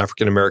bring an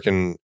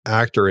African-American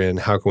actor in.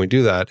 How can we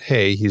do that?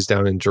 Hey, he's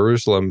down in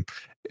Jerusalem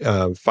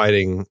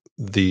fighting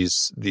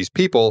these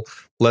people.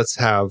 Let's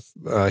have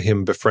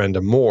him befriend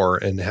a Moor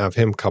and have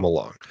him come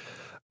along.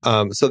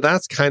 So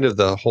that's kind of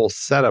the whole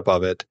setup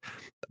of it.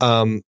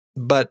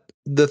 But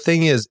the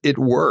thing is, it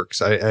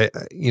works. I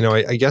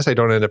guess I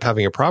don't end up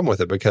having a problem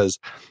with it, because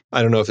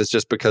I don't know if it's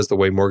just because the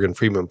way Morgan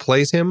Freeman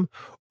plays him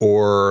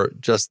or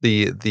just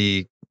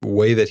the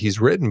way that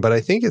he's written, but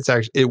I think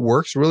it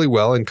works really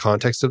well in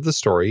context of the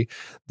story.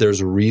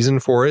 There's a reason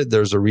for it.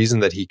 There's a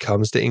reason that he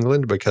comes to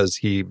England, because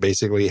he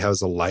basically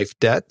has a life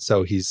debt.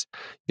 So he's,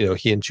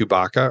 he and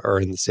Chewbacca are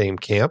in the same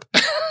camp,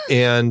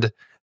 and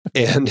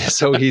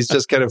so he's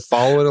just kind of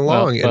following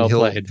along, and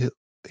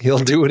he'll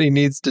do what he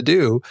needs to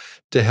do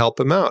to help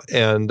him out.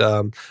 And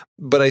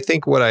but I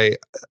think what I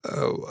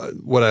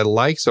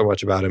like so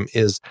much about him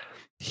is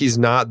he's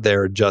not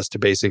there just to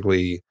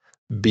basically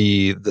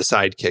be the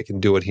sidekick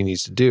and do what he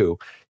needs to do.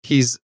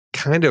 He's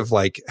kind of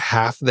like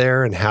half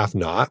there and half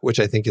not,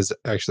 which I think is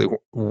actually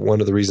one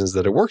of the reasons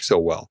that it works so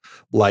well.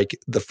 Like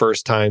the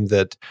first time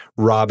that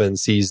Robin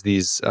sees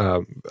these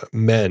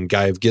men,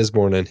 Guy of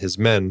Gisborne and his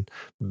men,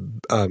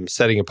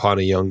 setting upon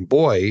a young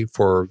boy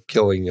for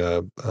killing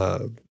a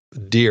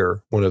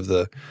deer, one of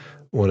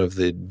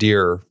the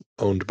deer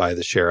owned by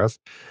the sheriff.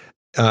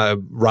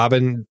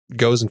 Robin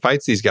goes and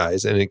fights these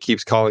guys, and it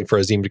keeps calling for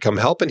Azim to come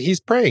help, and he's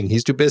praying.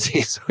 He's too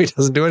busy, so he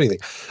doesn't do anything.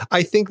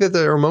 I think that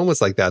there are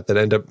moments like that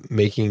end up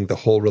making the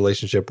whole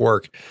relationship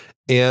work.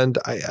 And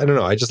I don't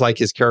know. I just like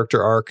his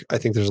character arc. I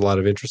think there's a lot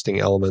of interesting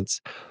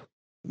elements.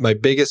 My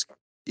biggest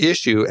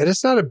issue, and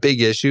it's not a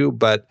big issue,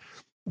 but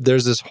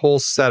there's this whole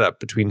setup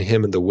between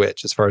him and the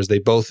witch, as far as they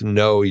both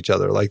know each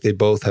other. Like they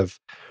both have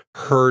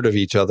heard of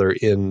each other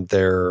in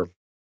their,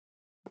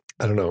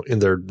 I don't know, in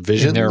their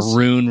visions. In their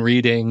rune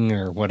reading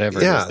or whatever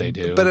it is they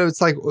do. But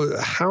it's like,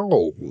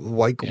 how?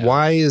 Like,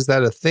 why is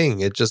that a thing?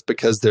 It just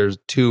because there's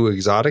two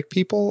exotic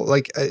people?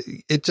 Like,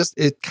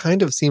 it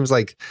kind of seems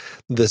like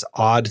this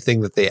odd thing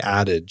that they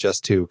added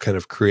just to kind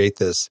of create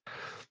this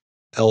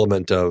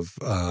element of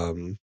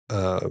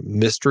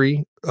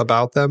mystery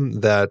about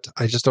them that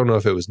I just don't know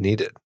if it was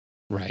needed.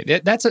 Right.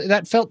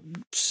 That felt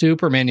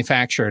super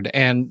manufactured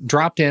and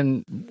dropped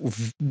in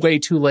way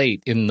too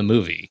late in the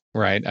movie,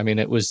 right? I mean,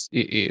 it was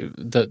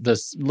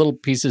the little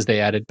pieces they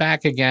added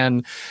back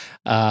again.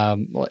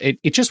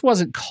 It just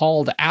wasn't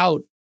called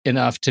out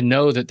enough to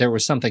know that there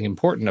was something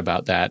important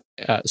about that.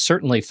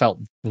 Certainly felt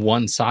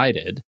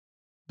one-sided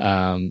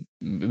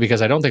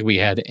because I don't think we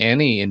had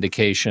any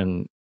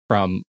indication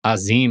from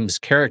Azim's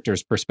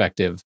character's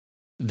perspective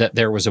that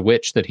there was a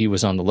witch that he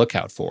was on the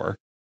lookout for.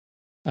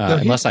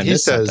 Unless I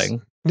missed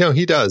something. No,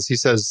 he does. He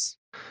says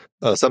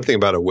something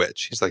about a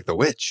witch. He's like, the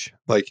witch.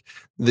 Like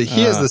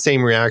he has the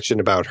same reaction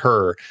about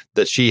her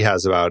that she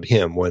has about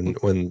him when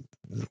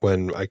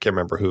I can't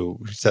remember who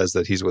says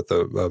that he's with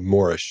a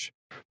Moorish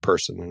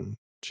person.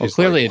 Well,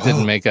 clearly it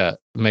didn't make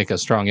a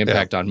strong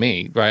impact on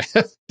me, right?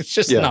 It's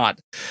just not.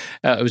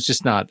 It was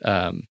just not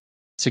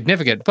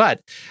significant.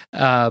 But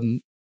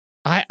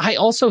I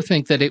also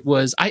think that it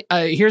was.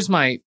 Here's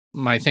my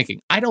thinking.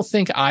 I don't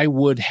think I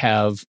would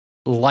have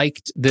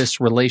liked this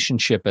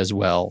relationship as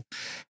well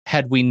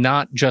had we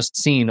not just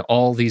seen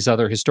all these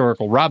other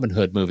historical Robin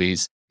Hood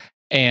movies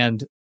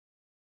and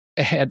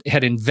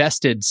had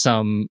invested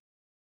some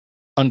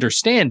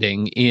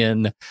understanding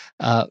in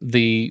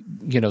the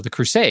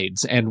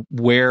Crusades and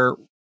where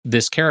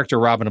this character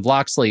Robin of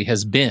Locksley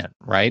has been,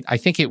 right? I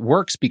think it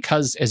works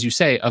because, as you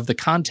say, of the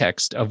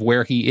context of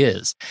where he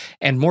is.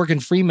 And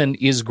Morgan Freeman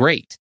is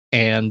great,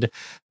 and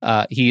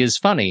he is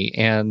funny,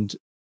 and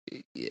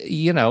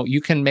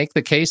you can make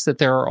the case that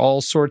there are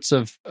all sorts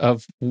of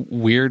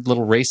weird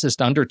little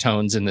racist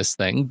undertones in this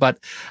thing, but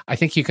I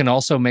think you can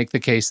also make the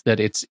case that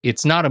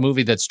it's not a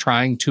movie that's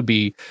trying to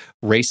be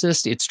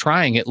racist. It's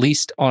trying, at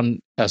least on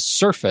a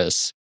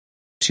surface,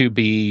 to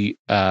be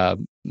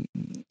accurate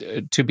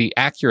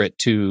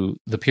to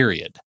the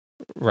period,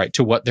 right?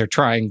 To what they're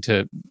trying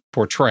to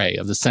portray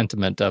of the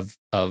sentiment of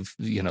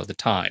the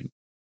time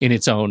in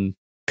its own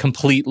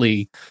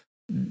completely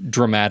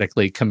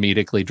dramatically,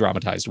 comedically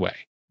dramatized way.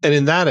 And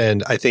in that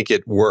end, I think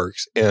it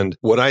works. And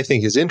what I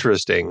think is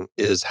interesting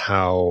is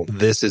how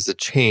this is a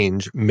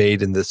change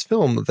made in this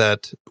film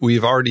that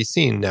we've already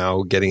seen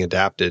now getting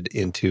adapted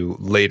into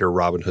later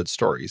Robin Hood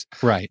stories.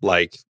 Right.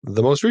 Like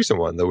the most recent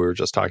one that we were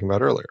just talking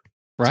about earlier.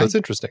 Right. So it's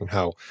interesting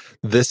how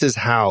this is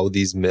how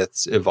these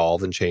myths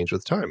evolve and change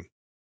with time.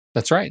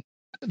 That's right.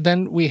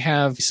 Then we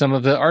have some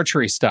of the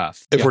archery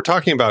stuff. If we're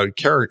talking about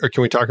character,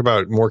 can we talk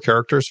about more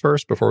characters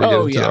first before we get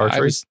into the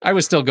archery? I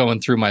was still going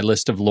through my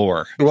list of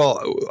lore.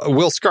 Well,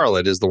 Will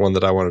Scarlet is the one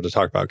that I wanted to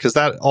talk about because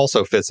that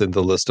also fits in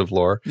the list of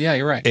lore. Yeah,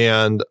 you're right.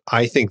 And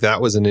I think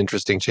that was an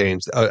interesting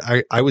change.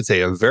 I would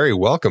say a very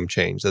welcome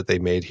change that they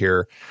made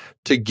here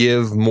to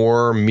give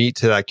more meat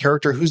to that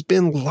character who's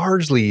been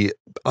largely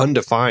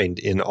undefined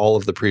in all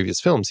of the previous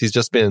films. He's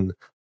just been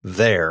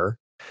there.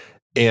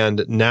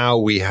 And now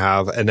we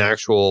have an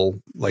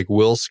actual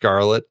Will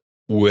Scarlet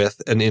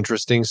with an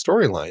interesting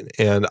storyline.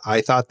 And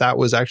I thought that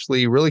was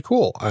actually really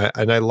cool.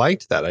 I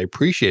liked that. I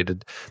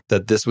appreciated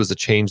that this was a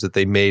change that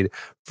they made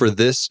for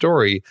this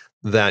story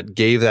that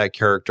gave that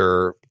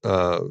character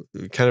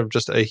kind of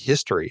just a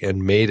history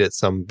and made it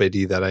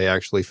somebody that I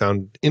actually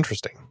found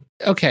interesting.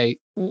 Okay.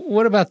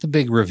 What about the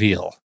big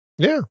reveal?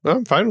 Yeah,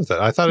 I'm fine with it.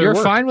 I thought You're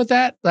fine with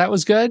that? That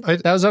was good?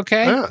 That was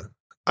okay? Yeah.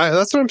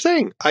 That's what I'm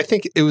saying. I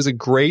think it was a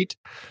great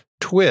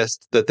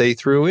twist that they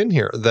threw in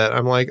here that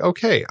I'm like,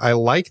 okay, I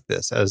like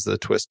this as the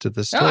twist to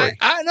the story.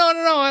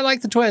 No. I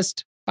like the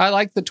twist. I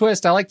like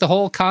the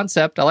whole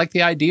concept. I like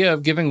the idea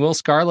of giving Will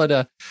Scarlet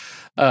a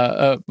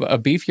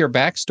beefier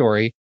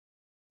backstory.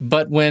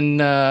 But when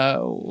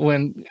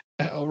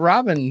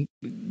Robin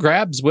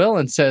grabs Will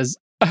and says,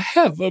 "I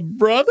have a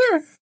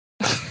brother,"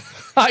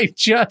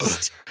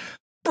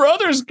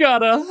 brother's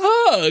got a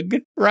hug,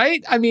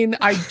 right? I mean,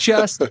 I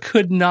just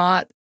could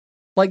not.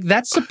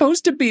 That's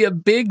supposed to be a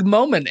big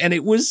moment, and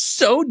it was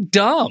so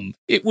dumb.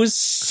 It was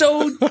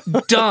so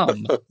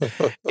dumb.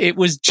 It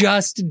was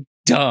just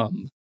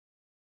dumb.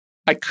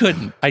 I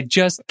couldn't. I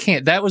just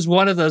can't. That was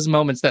one of those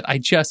moments that I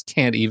just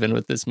can't even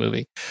with this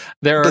movie.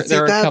 There are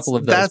a couple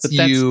of those. That's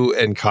you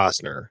and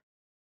Costner.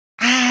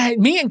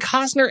 me and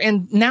Costner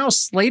and now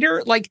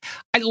Slater, like,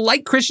 I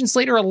like Christian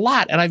Slater a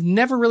lot, and I've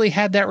never really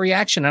had that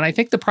reaction. And I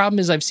think the problem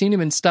is I've seen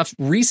him in stuff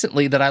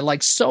recently that I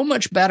like so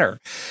much better,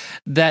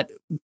 that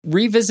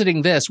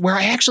revisiting this, where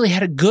I actually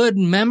had a good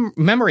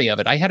memory of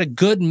it, I had a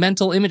good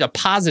mental image, a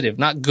positive,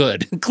 not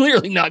good,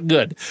 clearly not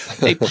good,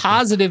 a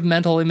positive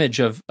mental image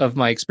of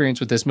my experience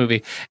with this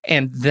movie.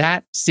 And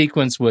that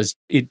sequence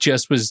it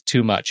just was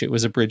too much. It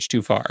was a bridge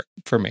too far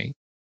for me.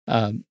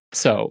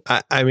 So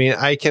I mean,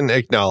 I can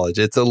acknowledge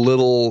it's a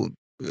little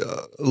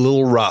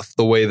rough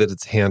the way that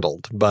it's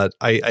handled, but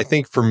I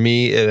think for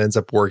me it ends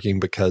up working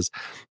because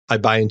I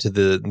buy into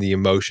the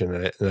emotion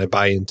and I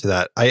buy into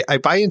that. I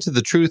buy into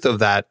the truth of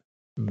that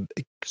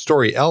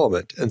story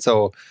element, and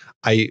so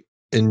I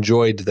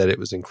enjoyed that it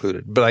was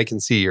included. But I can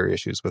see your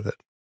issues with it.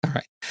 All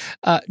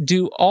right.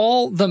 Do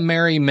all the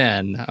merry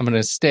men? I'm going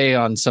to stay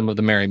on some of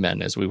the merry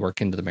men as we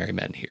work into the merry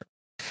men here.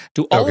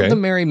 Do all of the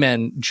merry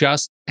men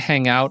just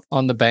hang out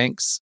on the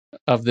banks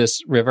of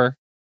this river,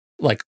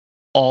 like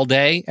all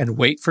day, and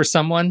wait for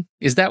someone?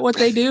 Is that what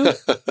they do?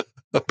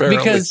 Apparently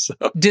because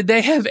so. Did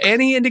they have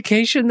any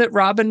indication that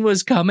Robin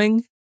was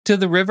coming to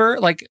the river?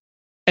 Like,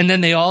 and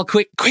then they all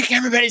quick,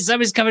 everybody,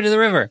 somebody's coming to the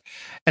river,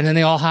 and then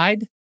they all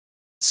hide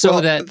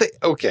so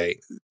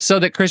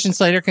that Christian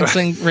Slater can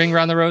sing "Ring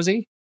Around the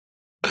Rosie."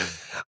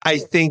 I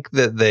think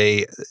that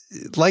they,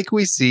 like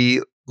we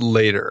see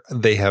later,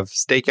 they have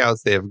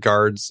stakeouts, they have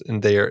guards,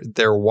 and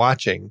they're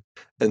watching,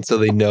 and so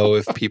they know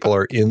if people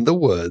are in the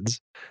woods,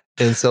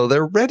 and so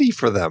they're ready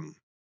for them.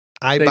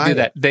 They do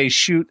that. They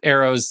shoot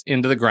arrows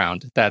into the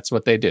ground. That's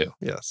what they do.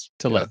 Yes,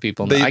 to let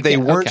people know. They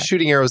weren't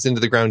shooting arrows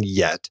into the ground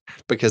yet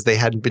because they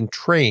hadn't been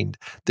trained.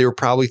 They were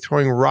probably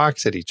throwing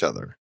rocks at each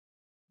other.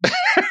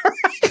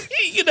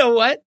 You know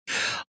what?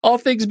 All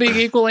things being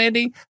equal,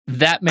 Andy,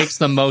 that makes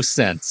the most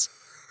sense.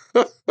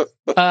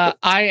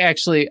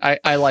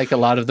 I like a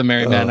lot of the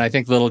merry men. I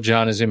think Little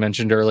John, as you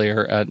mentioned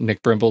earlier,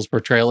 Nick Brimble's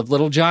portrayal of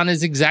Little John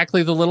is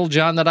exactly the Little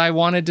John that I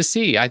wanted to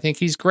see. I think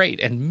he's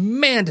great. And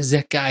man, does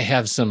that guy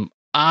have some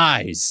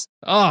eyes.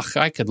 Oh,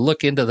 I could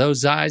look into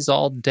those eyes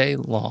all day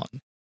long.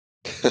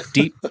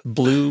 Deep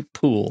blue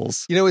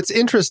pools. You know, it's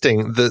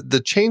interesting,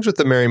 the change with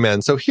the merry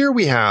men. So here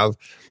we have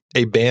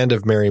a band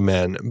of merry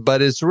men,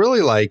 but it's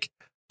really like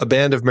a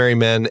band of merry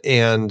men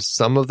and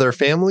some of their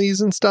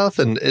families and stuff.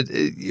 And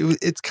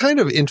it's kind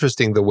of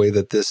interesting the way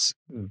that this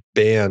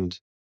band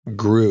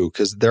grew,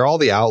 because they're all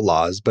the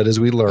outlaws. But as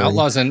we learn,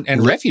 outlaws and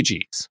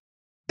refugees.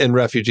 And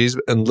refugees.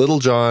 And Little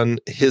John,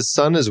 his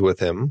son is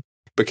with him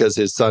because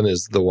his son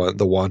is the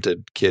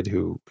wanted kid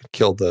who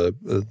killed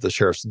the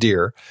sheriff's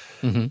deer.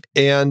 Mm-hmm.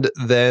 And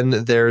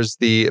then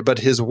but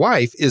his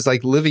wife is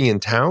like living in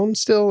town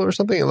still or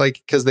something,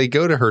 like, because they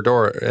go to her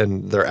door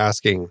and they're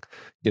asking,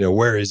 you know,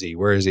 where is he,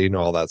 and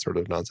all that sort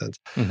of nonsense.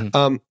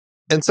 Mm-hmm.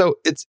 And so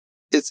it's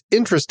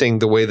interesting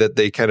the way that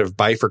they kind of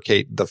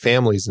bifurcate the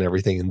families and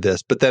everything in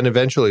this, but then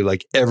eventually,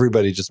 like,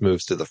 everybody just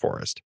moves to the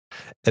forest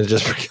and it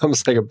just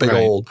becomes like a big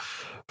old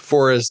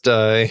forest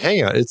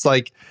hangout. It's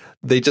like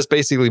they just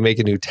basically make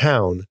a new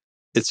town.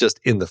 It's just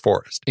in the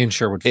forest. In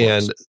Sherwood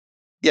Forest.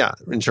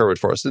 In Sherwood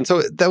Forest. And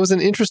so that was an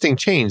interesting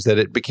change, that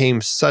it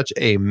became such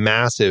a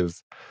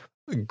massive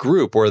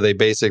group where they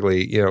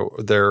basically, you know,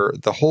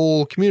 the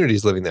whole community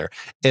is living there.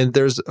 And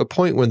there's a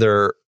point when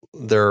they're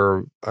I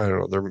don't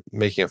know, they're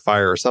making a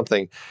fire or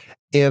something.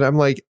 And I'm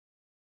like,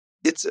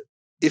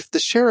 if the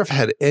sheriff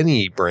had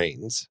any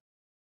brains,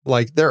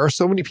 like, there are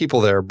so many people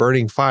there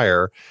burning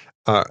fire,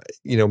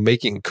 you know,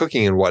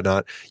 cooking and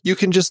whatnot. You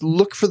can just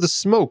look for the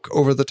smoke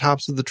over the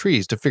tops of the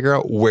trees to figure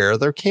out where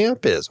their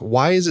camp is.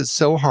 Why is it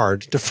so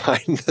hard to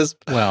find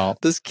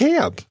this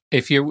camp?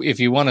 If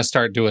you want to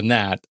start doing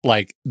that,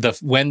 like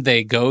when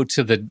they go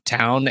to the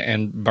town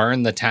and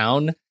burn the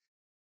town,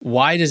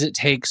 why does it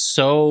take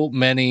so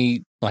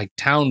many like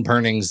town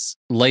burnings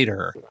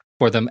later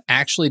for them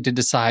actually to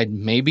decide,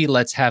 maybe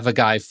let's have a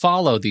guy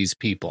follow these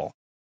people?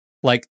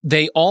 Like,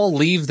 they all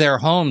leave their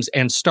homes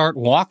and start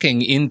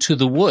walking into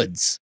the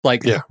woods.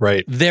 Like,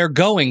 they're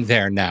going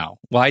there now.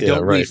 Why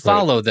don't we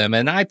follow them?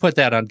 And I put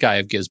that on Guy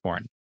of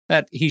Gisborne.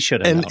 That he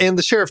should have known. And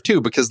the sheriff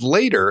too, because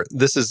later,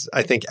 this is,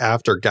 I think,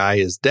 after Guy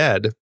is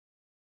dead,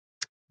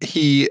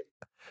 he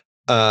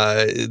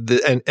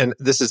and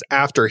this is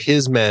after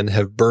his men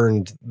have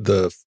burned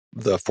the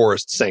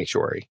forest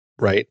sanctuary,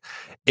 right?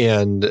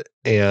 And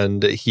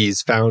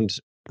he's found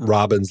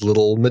Robin's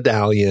little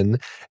medallion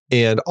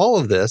and all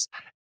of this.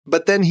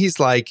 But then he's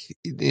like,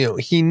 you know,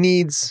 he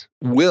needs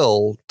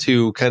Will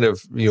to kind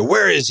of, you know,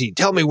 where is he?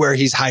 Tell me where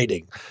he's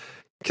hiding,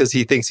 because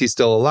he thinks he's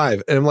still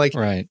alive. And I'm like,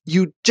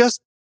 you just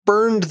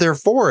burned their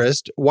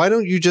forest. Why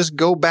don't you just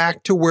go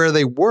back to where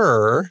they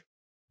were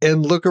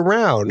and look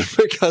around?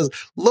 Because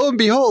lo and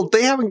behold,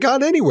 they haven't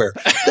gone anywhere.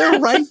 They're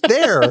right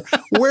there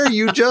where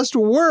you just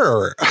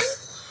were.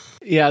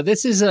 Yeah,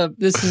 this is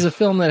a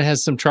film that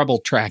has some trouble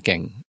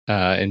tracking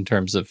in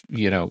terms of,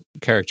 you know,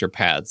 character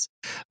paths.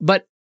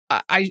 But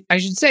I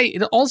should say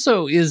it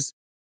also is,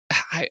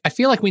 I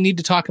feel like we need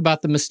to talk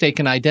about the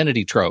mistaken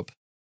identity trope,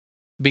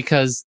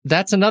 because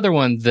that's another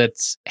one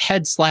that's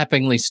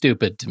head-slappingly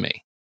stupid to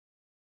me.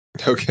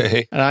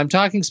 Okay. And I'm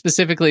talking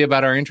specifically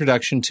about our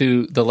introduction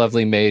to the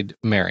lovely maid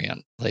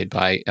Marion, played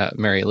by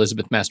Mary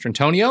Elizabeth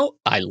Mastrantonio.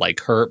 I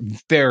like her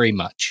very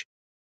much.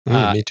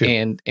 Me too.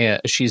 And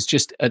she's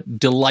just a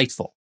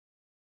delightful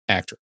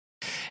actor.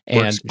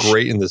 Works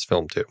great in this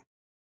film, too.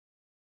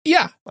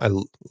 Yeah.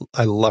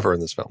 I love her in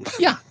this film.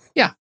 Yeah.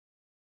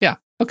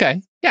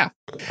 Okay. Yeah.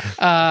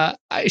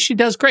 She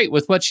does great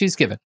with what she's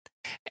given.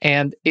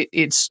 And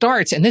it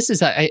starts, and this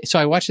is, so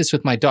I watched this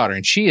with my daughter,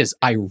 and she is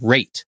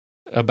irate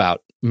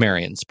about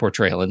Marion's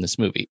portrayal in this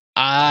movie.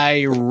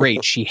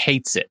 Irate. She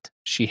hates it.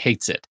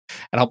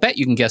 And I'll bet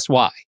you can guess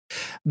why.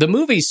 The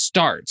movie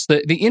starts,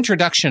 the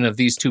introduction of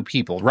these two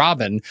people,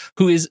 Robin,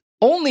 who is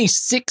only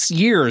 6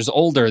 years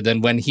older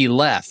than when he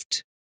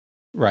left,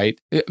 right?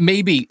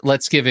 Maybe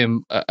let's give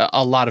him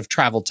a lot of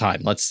travel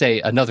time. Let's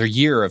say another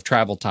year of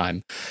travel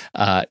time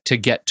to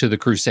get to the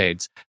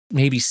Crusades.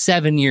 Maybe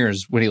 7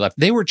 years when he left.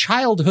 They were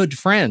childhood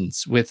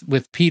friends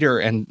with Peter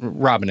and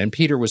Robin, and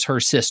Peter was her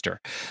sister.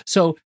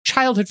 So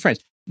childhood friends.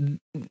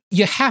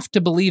 You have to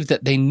believe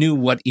that they knew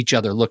what each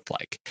other looked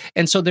like.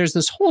 And so there's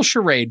this whole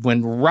charade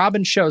when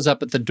Robin shows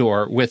up at the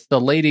door with the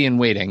lady in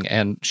waiting,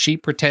 and she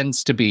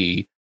pretends to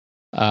be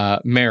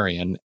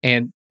Marion,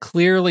 and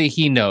clearly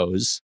he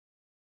knows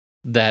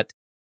that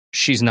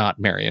she's not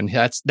Marion.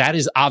 That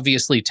is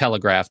obviously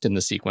telegraphed in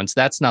the sequence.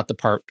 That's not the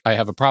part I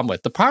have a problem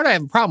with. The part I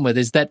have a problem with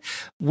is that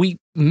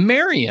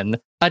Marion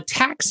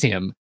attacks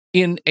him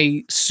in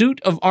a suit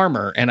of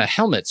armor and a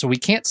helmet, so we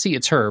can't see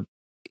it's her.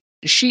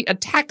 She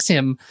attacks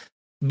him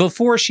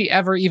before she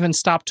ever even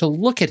stopped to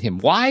look at him.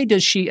 Why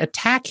does she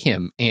attack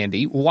him,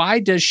 Andy? Why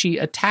does she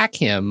attack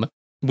him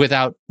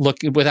without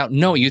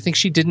knowing? You think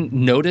she didn't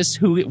notice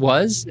who it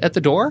was at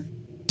the door?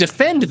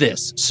 Defend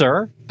this,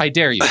 sir. I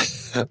dare you.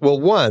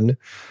 Well, one,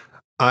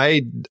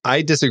 I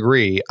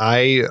disagree.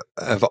 I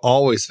have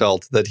always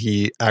felt that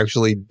he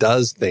actually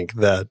does think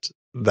that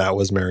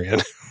was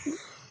Marion.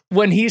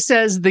 When he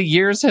says the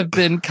years have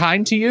been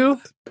kind to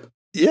you?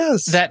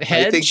 Yes. That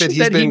hedge I think that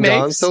he's been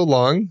gone so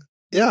long.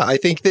 Yeah, I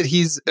think that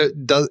he's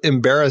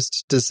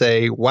embarrassed to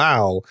say,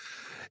 wow,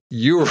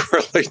 you've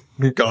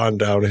really gone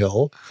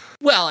downhill.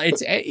 Well,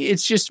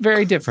 it's just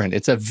very different.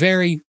 It's a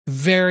very,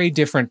 very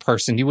different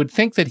person. You would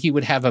think that he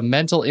would have a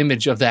mental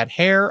image of that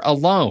hair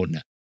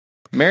alone.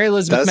 Mary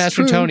Elizabeth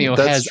Mastrantonio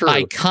has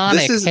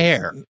iconic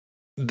hair.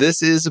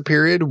 This is a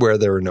period where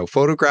there are no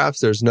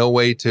photographs. There's no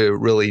way to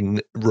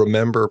really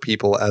remember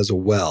people as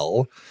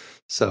well.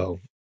 So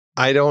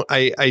I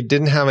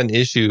didn't have an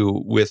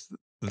issue with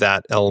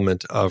that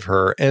element of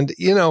her. And,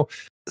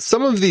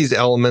 some of these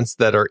elements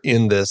that are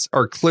in this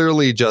are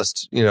clearly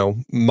just,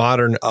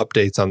 modern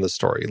updates on the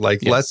story.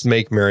 Like, yes. Let's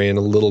make Marion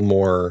a little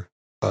more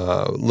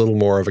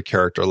of a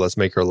character. Let's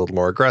make her a little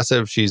more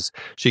aggressive. She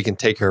can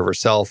take care of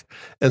herself.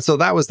 And so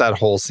that was that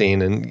whole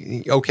scene.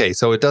 And okay,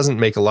 so it doesn't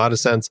make a lot of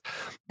sense,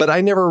 but I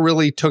never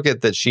really took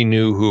it that she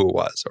knew who it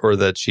was or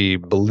that she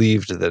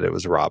believed that it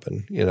was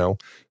Robin,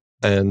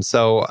 And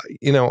so,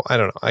 I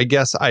don't know. I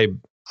guess I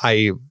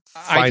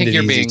find it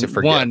easy to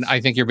forget. One,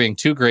 I think you're being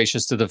too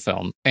gracious to the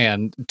film.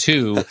 And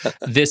two,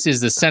 this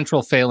is the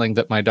central failing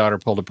that my daughter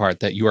pulled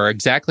apart, that you are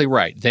exactly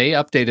right. They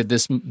updated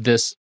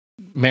this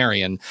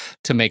Marion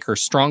to make her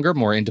stronger,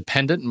 more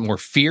independent, more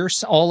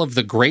fierce, all of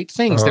the great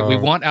things that we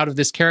want out of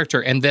this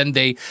character. And then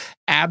they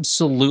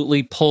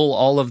absolutely pull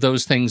all of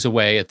those things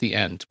away at the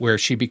end, where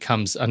she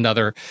becomes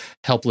another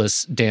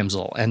helpless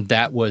damsel. And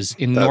that was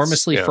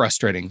enormously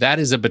frustrating. That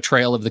is a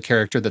betrayal of the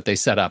character that they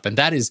set up. And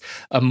that is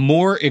a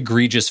more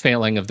egregious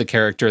failing of the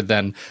character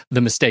than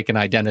the mistaken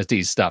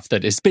identity stuff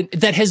that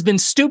has been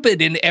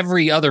stupid in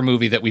every other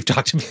movie that we've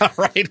talked about,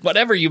 right?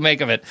 Whatever you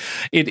make of it,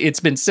 it's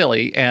been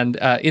silly. And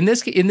in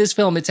this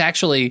film, it's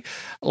actually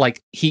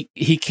like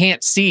he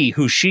can't see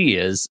who she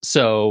is,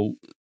 so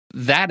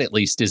that at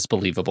least is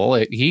believable.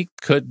 He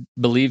could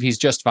believe he's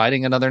just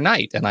fighting another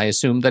knight, and I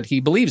assume that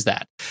he believes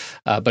that.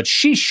 But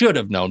she should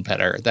have known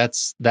better.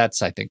 That's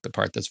I think the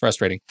part that's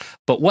frustrating.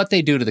 But what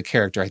they do to the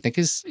character, I think,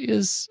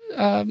 is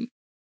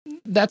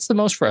that's the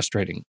most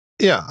frustrating.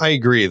 Yeah, I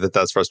agree that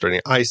that's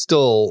frustrating. I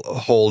still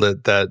hold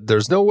it that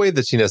there's no way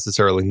that she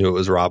necessarily knew it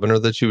was Robin or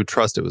that she would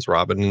trust it was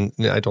Robin.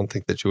 And I don't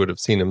think that she would have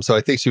seen him. So I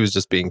think she was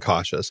just being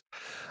cautious.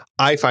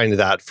 I find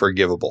that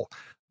forgivable.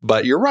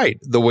 But you're right.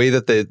 The way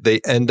that they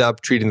end up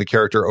treating the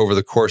character over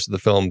the course of the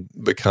film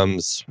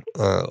becomes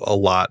a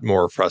lot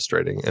more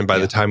frustrating. And by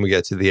the time we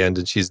get to the end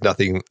and she's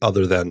nothing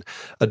other than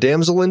a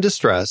damsel in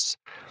distress,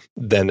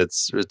 then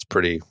it's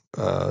pretty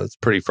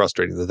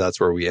frustrating that that's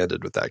where we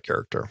ended with that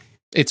character.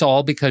 It's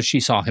all because she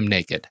saw him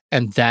naked.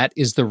 And that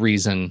is the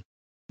reason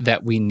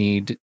that we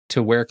need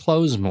to wear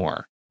clothes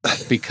more,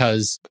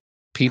 because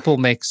people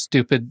make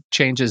stupid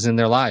changes in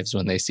their lives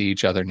when they see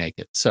each other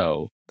naked.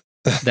 So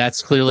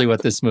that's clearly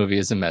what this movie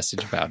is a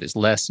message about, is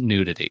less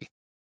nudity.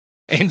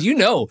 And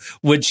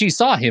when she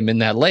saw him in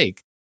that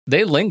lake,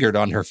 they lingered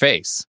on her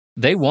face.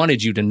 They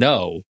wanted you to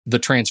know the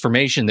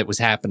transformation that was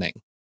happening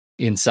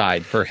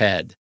inside her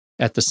head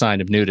at the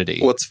sign of nudity.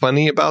 What's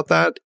funny about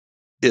that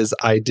is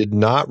I did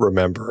not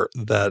remember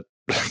that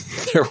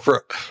there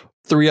were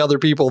 3 other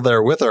people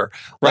there with her.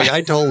 Like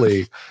I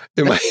totally,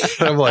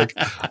 I'm like,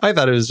 I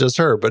thought it was just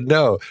her, but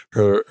no,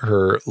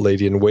 her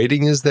lady in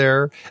waiting is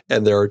there,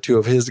 and there are 2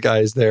 of his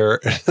guys there.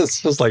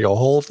 It's just like a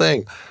whole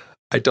thing.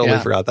 I totally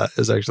forgot that. It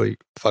was actually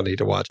funny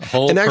to watch.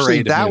 And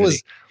actually, that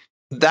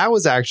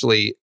was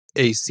actually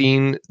a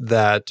scene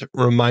that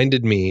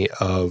reminded me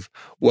of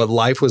what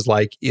life was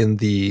like in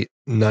the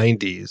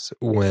 90s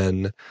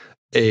when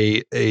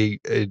a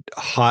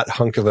hot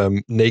hunk of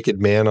a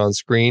naked man on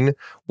screen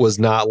was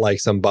not like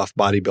some buff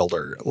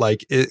bodybuilder.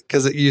 Like,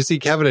 because you see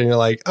Kevin and you're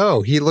like,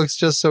 oh, he looks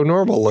just so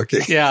normal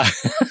looking. Yeah.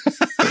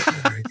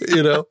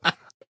 You know?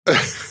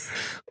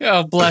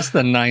 Oh, bless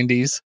the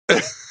 90s.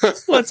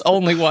 Let's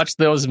only watch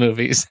those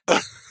movies.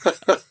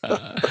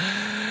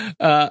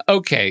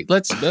 Okay,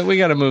 we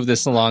got to move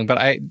this along, but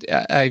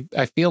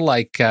I feel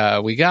like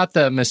we got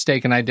the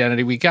mistaken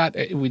identity.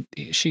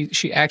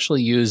 She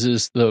actually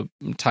uses the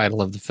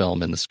title of the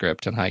film in the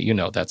script, and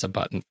that's a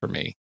button for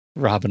me.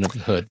 Robin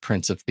Hood,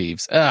 Prince of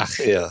Thieves. Ugh.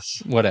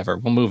 Yes. Whatever.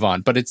 We'll move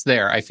on, but it's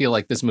there. I feel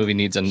like this movie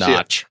needs a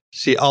notch.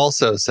 She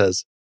also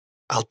says,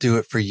 "I'll do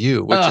it for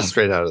you," which is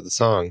straight out of the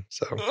song.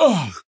 So.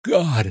 Oh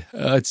God,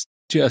 it's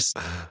just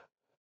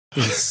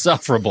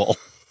insufferable.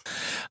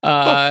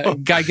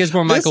 Guy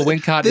Gisborne, Michael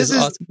Wincott is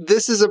awesome.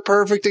 This is a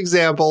perfect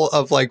example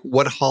of like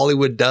what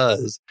Hollywood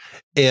does.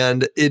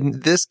 And in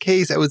this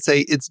case, I would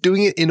say it's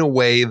doing it in a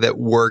way that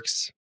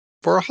works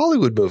for a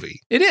Hollywood movie.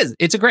 It is.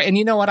 It's a great, and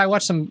you know what? I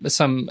watched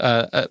some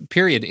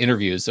period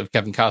interviews of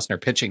Kevin Costner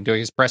doing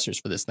his pressers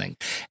for this thing.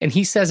 And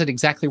he says it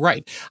exactly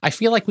right. I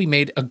feel like we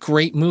made a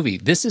great movie.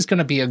 This is going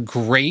to be a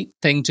great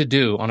thing to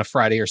do on a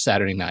Friday or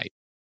Saturday night.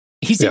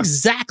 He's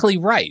exactly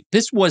right.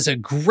 This was a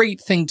great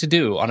thing to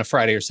do on a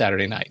Friday or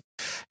Saturday night,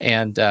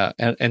 and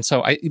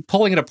so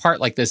pulling it apart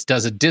like this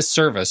does a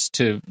disservice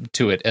to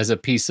it as a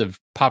piece of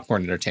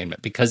popcorn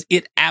entertainment, because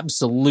it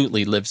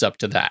absolutely lives up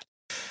to that.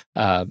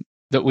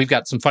 That we've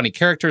got some funny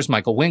characters.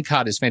 Michael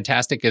Wincott is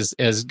fantastic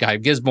as Guy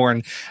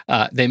Gisborne.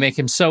 They make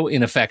him so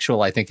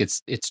ineffectual. I think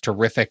it's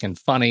terrific and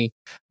funny.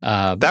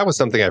 That was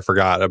something I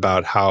forgot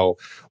about, how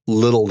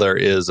little there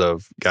is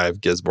of Guy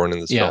Gisborne in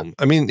this film.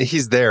 I mean,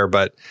 he's there,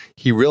 but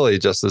he really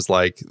just is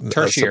like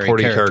tertiary a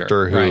supporting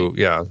character who,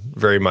 right.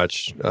 very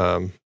much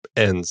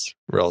ends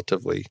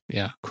relatively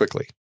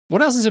quickly.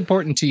 What else is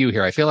important to you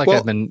here? I feel like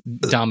I've been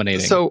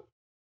dominating. So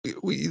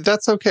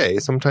that's okay.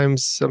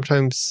 Sometimes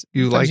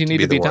you need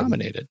to be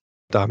dominated.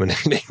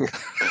 Dominating.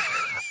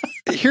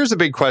 Here's a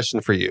big question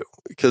for you,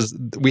 because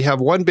we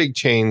have one big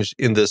change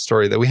in this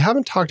story that we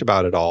haven't talked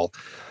about at all,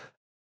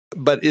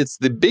 but it's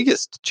the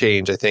biggest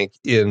change, I think,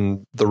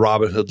 in the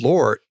Robin Hood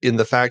lore, in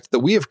the fact that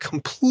we have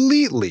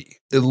completely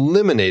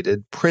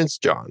eliminated Prince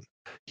John.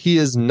 He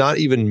is not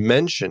even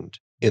mentioned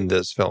in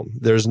this film.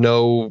 There's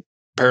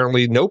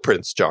apparently no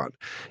Prince John.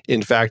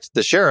 In fact,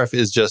 the sheriff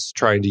is just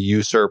trying to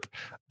usurp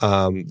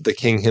the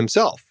king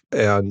himself.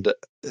 And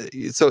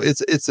so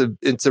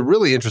it's a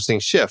really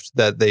interesting shift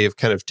that they've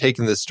kind of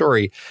taken this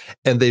story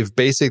and they've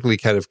basically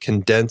kind of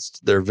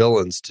condensed their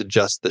villains to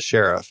just the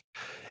sheriff.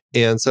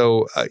 And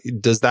so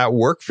does that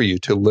work for you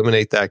to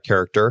eliminate that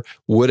character?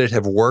 Would it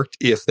have worked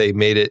if they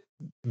made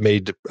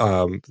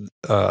Alan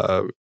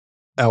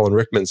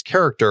Rickman's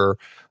character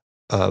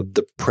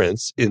the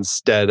prince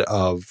instead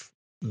of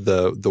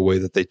the way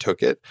that they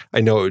took it? I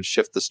know it would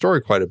shift the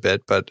story quite a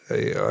bit, but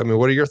I mean,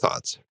 what are your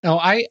thoughts? No,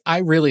 I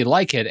really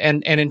like it.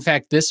 And in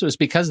fact, this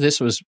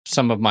was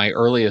some of my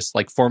earliest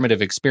like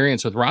formative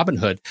experience with Robin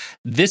Hood.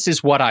 This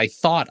is what I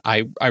thought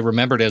I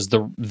remembered as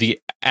the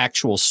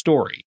actual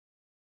story.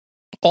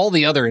 All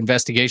the other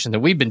investigation that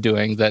we've been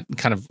doing that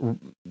kind of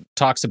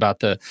talks about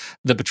the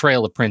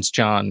betrayal of Prince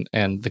John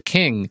and the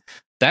king,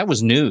 that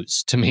was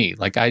news to me.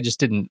 Like I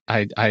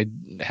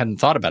hadn't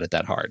thought about it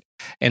that hard.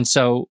 And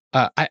so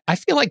I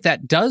feel like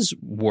that does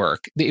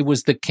work. It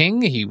was the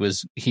king, he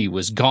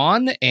was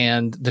gone,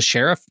 and the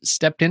sheriff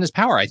stepped in as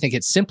power. I think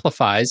it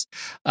simplifies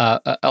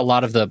a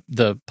lot of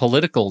the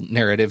political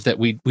narrative that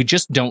we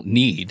just don't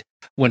need,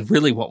 when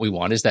really what we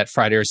want is that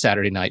Friday or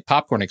Saturday night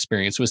popcorn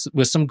experience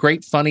with some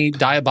great, funny,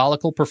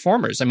 diabolical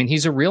performers. I mean,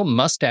 he's a real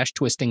mustache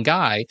twisting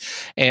guy,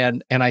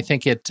 and I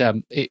think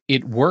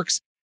it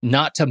works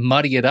not to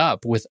muddy it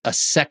up with a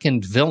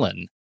second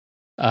villain.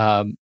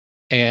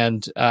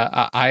 And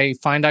I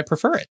find I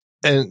prefer it.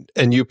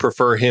 And you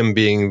prefer him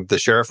being the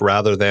sheriff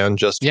rather than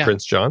just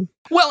Prince John?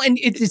 Well, and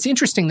it's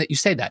interesting that you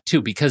say that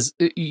too, because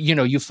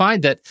you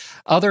find that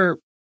other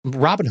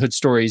Robin Hood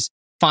stories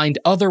find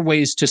other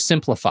ways to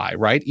simplify,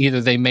 right?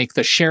 Either they make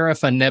the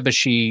sheriff a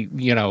nebbishy,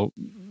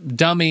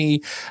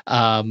 dummy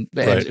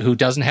right. who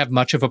doesn't have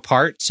much of a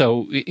part.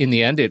 So in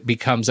the end, it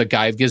becomes a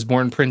Guy of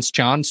Gisborne, Prince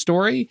John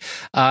story.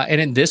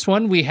 And in this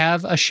one, we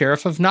have a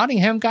Sheriff of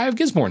Nottingham, Guy of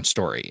Gisborne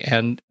story.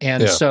 And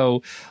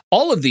so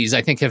all of these,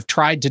 I think, have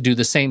tried to do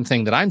the same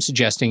thing that I'm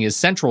suggesting is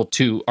central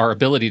to our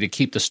ability to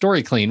keep the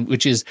story clean,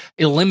 which is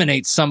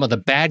eliminate some of the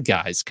bad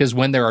guys. Because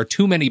when there are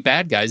too many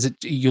bad guys,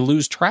 you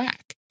lose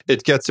track.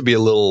 it gets to be a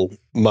little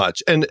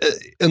much. And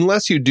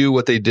unless you do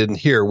what they did in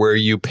here, where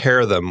you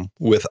pair them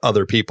with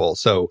other people.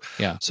 So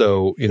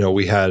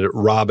we had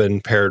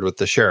Robin paired with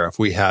the sheriff.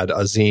 We had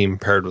Azim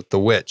paired with the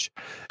witch.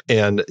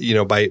 And,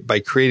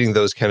 by creating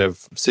those kind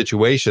of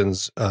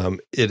situations,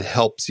 it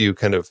helps you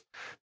kind of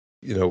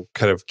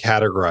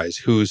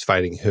categorize who's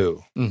fighting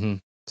who. Mm-hmm.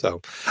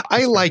 So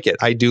I like it.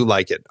 I do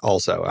like it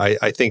also.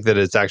 I think that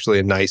it's actually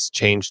a nice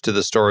change to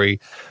the story.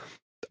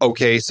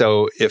 Okay,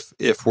 so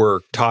if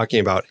we're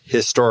talking about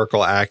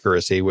historical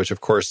accuracy, which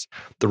of course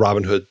the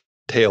Robin Hood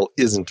tale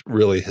isn't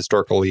really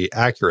historically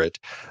accurate,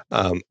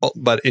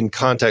 but in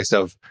context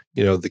of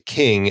the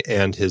king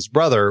and his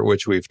brother,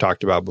 which we've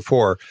talked about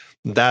before,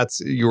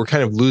 you were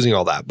kind of losing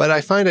all that. But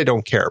I find I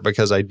don't care,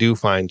 because I do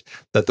find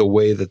that the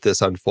way that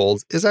this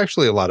unfolds is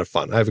actually a lot of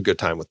fun. I have a good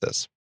time with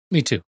this.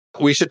 Me too.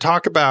 We should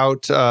talk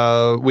about,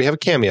 we have a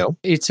cameo.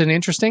 It's an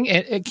interesting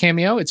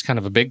cameo. It's kind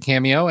of a big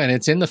cameo, and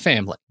it's in the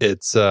family.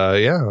 It's,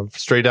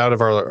 straight out of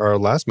our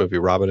last movie,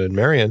 Robin and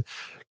Marian.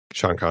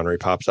 Sean Connery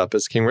pops up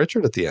as King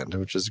Richard at the end,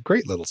 which is a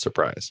great little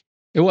surprise.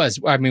 It was.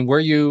 I mean, were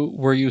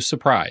you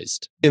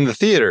surprised? In the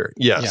theater,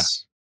 yes.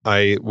 Yeah.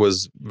 I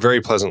was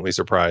very pleasantly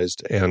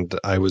surprised, and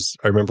I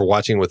remember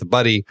watching with a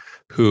buddy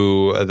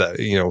who,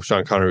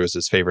 Sean Connery was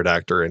his favorite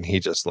actor, and he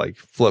just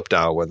flipped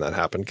out when that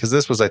happened, because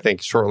this was, I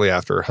think, shortly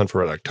after Hunt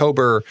for Red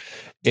October,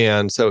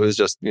 and so it was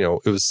just,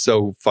 it was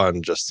so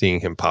fun just seeing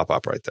him pop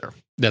up right there.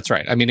 That's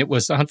right. I mean, it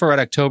was Hunt for Red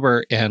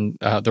October and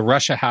the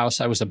Russia House.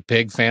 I was a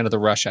big fan of the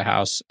Russia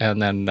House,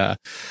 and then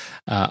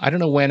I don't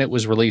know when it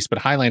was released, but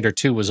Highlander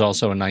 2 was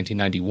also a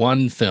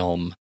 1991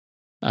 film.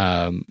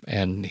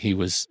 And he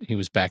was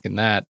back in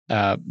that.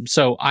 I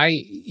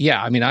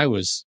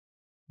was,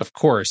 of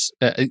course,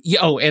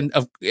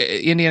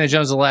 Indiana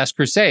Jones: The Last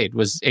Crusade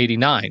was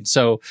 89.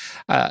 So,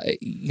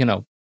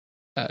 Sean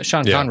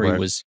Connery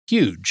was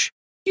huge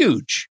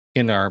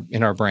in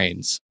our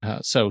brains.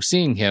 So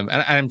seeing him,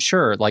 and I'm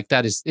sure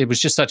it was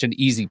just such an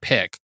easy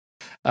pick,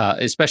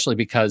 especially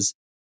because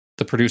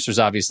the producers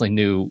obviously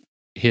knew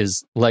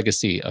his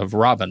legacy of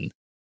Robin,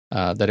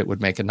 that it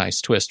would make a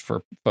nice twist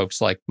for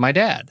folks like my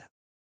dad,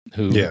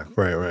 who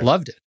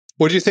loved it.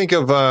 What do you think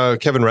of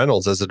Kevin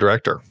Reynolds as a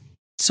director?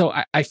 So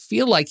I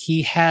feel like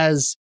he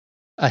has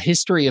a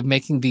history of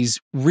making these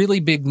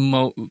really big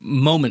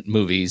moment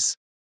movies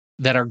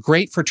that are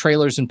great for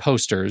trailers and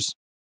posters,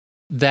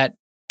 that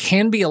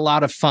can be a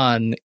lot of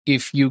fun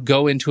if you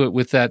go into it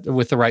with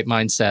the right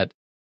mindset.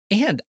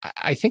 And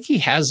I think he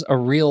has a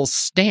real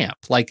stamp.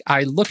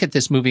 I look at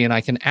this movie and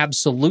I can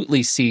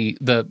absolutely see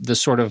the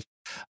sort of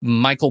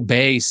Michael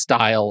Bay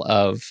style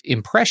of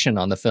impression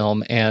on the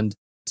film. And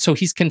so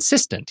he's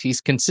consistent. He's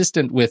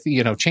consistent with,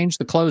 change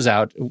the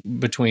closeout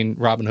between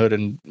Robin Hood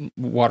and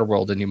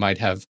Waterworld, and you might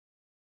have,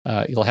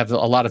 you'll have a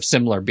lot of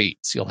similar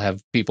beats. You'll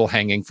have people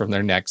hanging from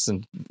their necks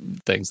and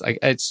things.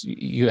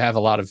 You have a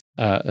lot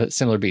of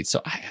similar beats.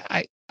 So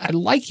I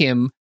like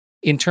him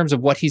in terms of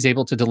what he's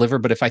able to deliver.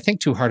 But if I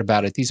think too hard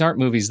about it, these aren't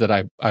movies that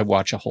I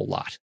watch a whole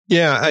lot.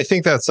 Yeah, I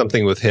think that's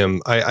something with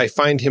him. I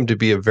find him to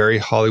be a very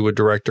Hollywood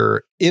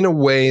director in a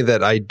way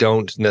that I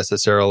don't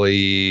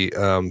necessarily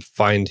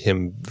find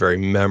him very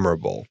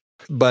memorable.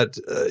 But,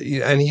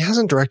 and he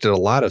hasn't directed a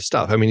lot of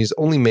stuff. I mean, he's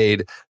only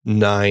made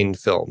 9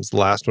 films. The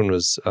last one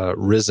was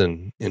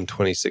Risen in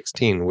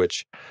 2016,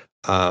 which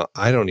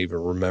I don't even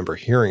remember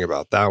hearing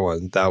about that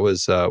one. That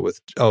was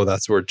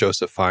that's where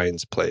Joseph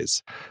Fiennes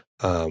plays.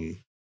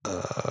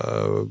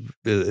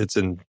 It's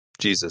in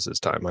Jesus'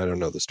 time. I don't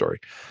know the story.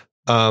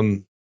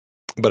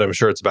 But I'm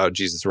sure it's about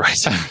Jesus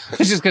rising. I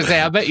was just going to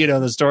say, I bet you know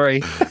the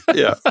story.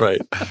 Yeah,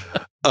 right.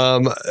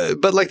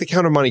 But like The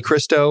Count of Monte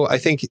Cristo, I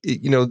think,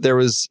 there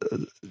was,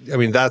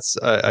 that's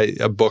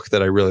a book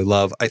that I really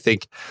love. I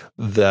think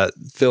that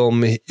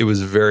film, it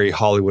was very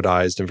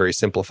Hollywoodized and very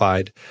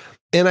simplified.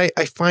 And I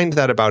find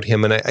that about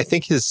him. And I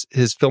think his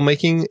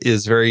filmmaking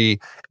is very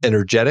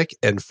energetic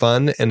and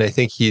fun. And I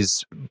think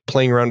he's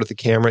playing around with the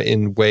camera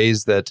in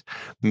ways that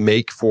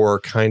make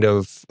for kind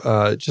of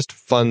just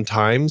fun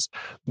times.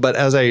 But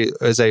as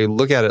I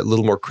look at it a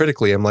little more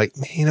critically, I'm like,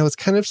 man, it's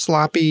kind of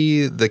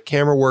sloppy. The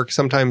camera work,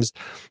 sometimes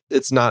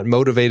it's not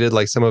motivated,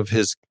 like some of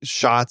his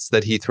shots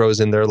that he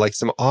throws in there, like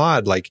some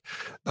odd,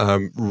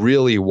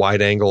 really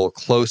wide angle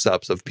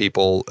close-ups of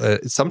people,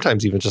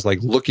 sometimes even just like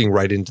looking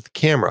right into the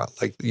camera,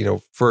 like,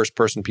 first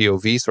person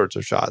POV sorts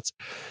of shots.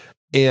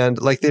 And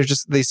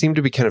they seem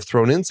to be kind of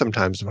thrown in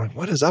sometimes. I'm like,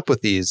 what is up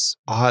with these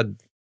odd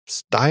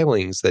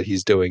stylings that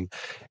he's doing?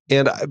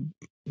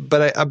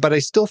 But I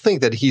still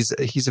think that he's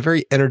a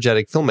very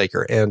energetic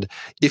filmmaker. And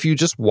if you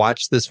just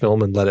watch this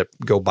film and let it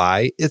go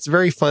by, it's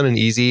very fun and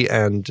easy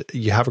and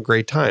you have a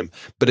great time.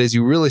 But as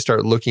you really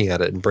start looking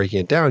at it and breaking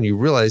it down, you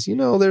realize,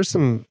 there's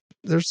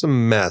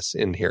some mess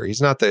in here.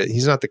 He's not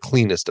the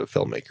cleanest of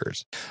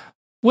filmmakers.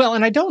 Well,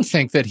 and I don't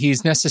think that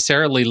he's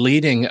necessarily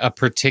leading a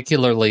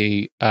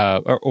particularly,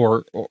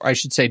 or I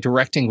should say,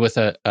 directing with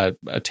a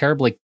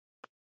terribly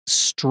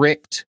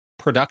strict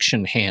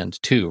production hand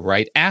too,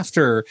 right?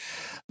 After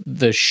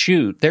the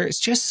shoot, there's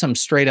just some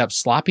straight up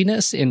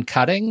sloppiness in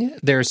cutting.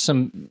 There's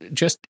some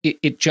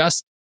it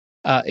just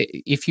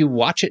if you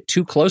watch it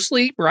too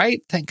closely,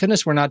 right? Thank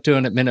goodness we're not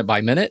doing it minute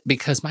by minute,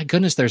 because my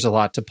goodness, there's a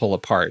lot to pull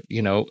apart.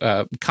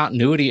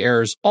 Continuity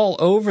errors all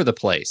over the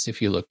place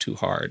if you look too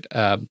hard,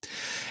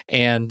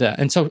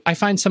 and so I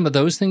find some of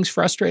those things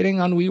frustrating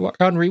on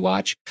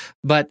rewatch.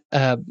 But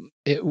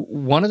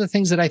one of the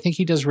things that I think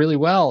he does really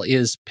well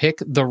is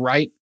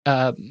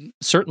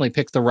certainly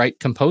pick the right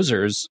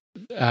composers,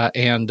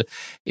 and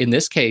in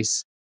this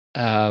case,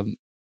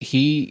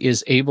 he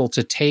is able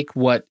to take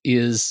what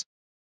is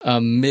a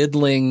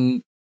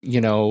middling,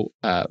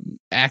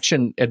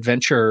 action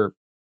adventure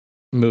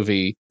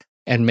movie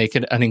and make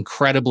it an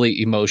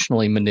incredibly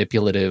emotionally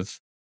manipulative,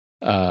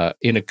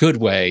 in a good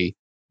way,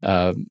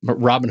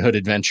 Robin Hood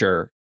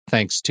adventure,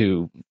 thanks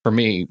to, for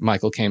me,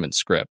 Michael Kamen's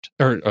script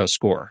or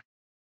score.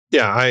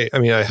 Yeah, I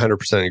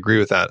 100% agree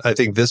with that. I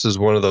think this is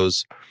one of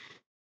those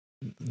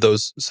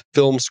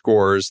film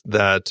scores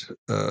that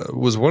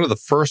was one of the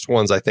first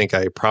ones I think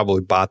I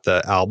probably bought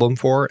the album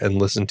for and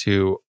listened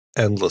to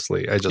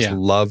endlessly. I just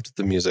loved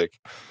the music.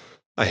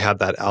 I had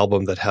that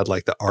album that had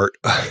like the art,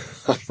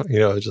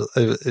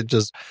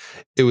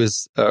 it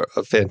was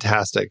a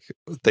fantastic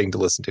thing to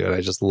listen to, and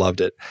I just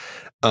loved it.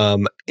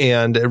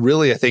 And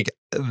really, I think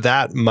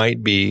that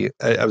might be,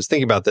 I was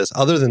thinking about this,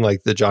 other than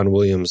like the John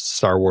Williams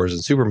Star Wars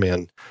and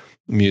Superman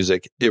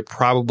music, it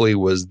probably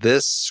was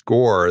this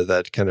score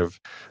that kind of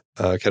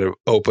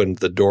opened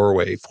the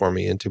doorway for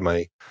me into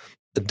my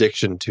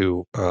addiction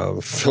to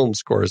film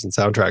scores and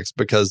soundtracks,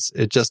 because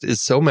it just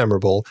is so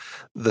memorable.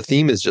 The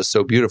theme is just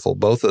so beautiful.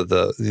 Both of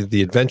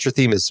the adventure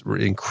theme is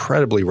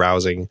incredibly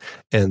rousing,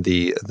 and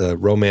the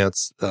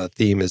romance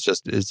theme is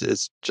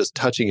just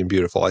touching and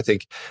beautiful. I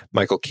think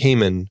Michael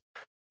Kamen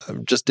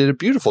just did a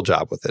beautiful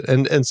job with it,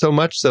 and so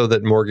much so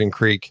that Morgan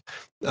Creek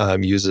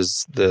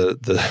uses the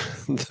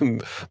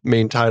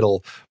main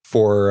title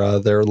for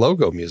their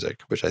logo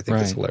music, which I think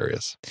is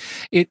hilarious.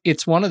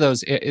 It's one of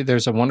those.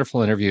 There's a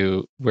wonderful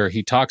interview where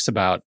he talks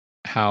about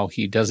how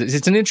he does it.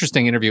 It's an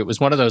interesting interview. It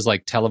was one of those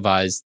like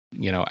televised,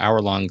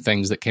 hour-long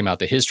things that came out,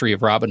 the history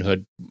of Robin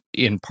Hood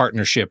in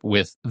partnership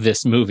with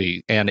this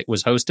movie, and it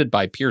was hosted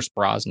by Pierce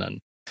Brosnan.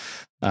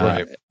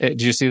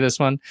 Did you see this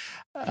one?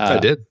 I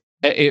did.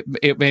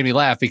 It made me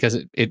laugh because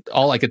it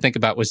all I could think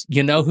about was,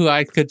 who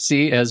I could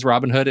see as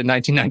Robin Hood in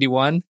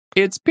 1991?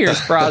 It's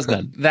Pierce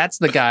Brosnan. That's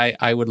the guy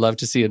I would love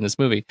to see in this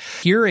movie.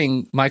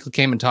 Hearing Michael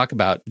Kamen talk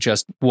about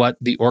just what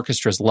the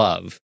orchestras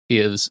love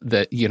is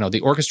that, the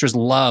orchestras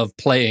love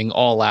playing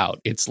all out.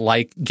 It's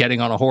like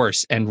getting on a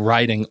horse and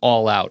riding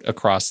all out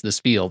across this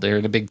field. They're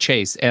in a big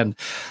chase. And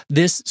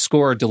this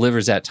score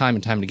delivers that time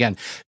and time again.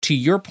 To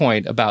your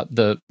point about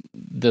the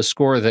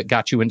score that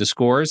got you into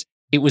scores,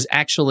 it was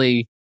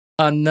actually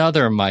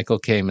another Michael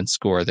Kamen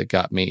score that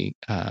got me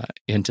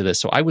into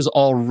this. So I was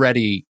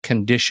already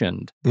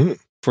conditioned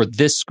for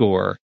this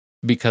score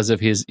because of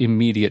his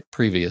immediate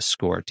previous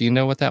score. Do you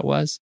know what that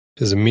was?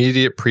 His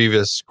immediate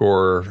previous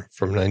score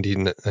from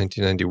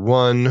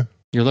 1991.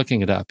 You're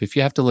looking it up. If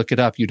you have to look it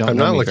up, you don't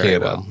know me very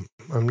well.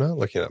 I'm not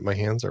looking it up. My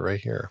hands are right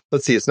here.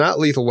 Let's see. It's not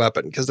Lethal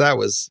Weapon, because that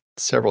was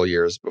several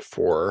years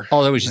before.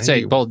 Although we should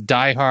say both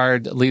Die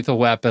Hard, Lethal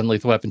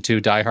Weapon 2,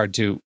 Die Hard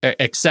 2,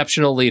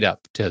 exceptional lead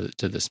up to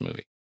this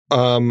movie.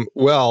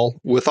 Well,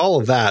 with all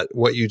of that,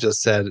 what you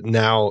just said,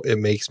 now it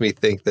makes me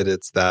think that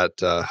it's that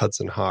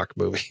Hudson Hawk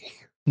movie.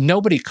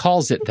 Nobody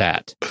calls it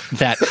that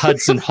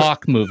Hudson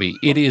Hawk movie.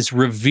 It is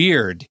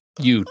revered,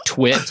 you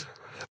twit.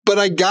 But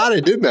I got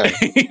it, didn't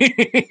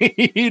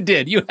I? You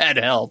did. You had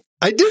help.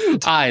 I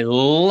didn't. I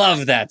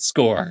love that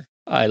score.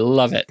 I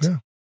love it. Yeah.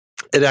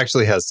 It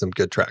actually has some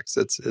good tracks.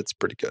 It's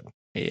pretty good.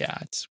 Yeah,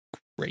 it's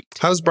great.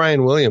 How's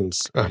Brian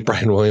Adams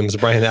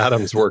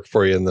work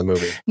for you in the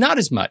movie? Not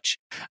as much.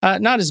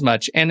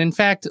 And in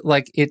fact,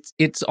 like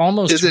it's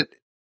almost.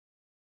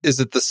 Is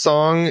it the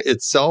song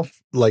itself,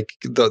 like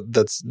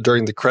that's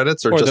during the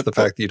credits, or just the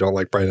fact that you don't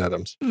like Brian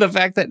Adams? The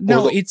fact that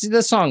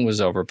the song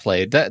was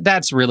overplayed.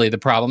 That's really the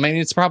problem. I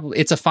mean,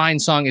 it's a fine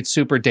song. It's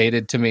super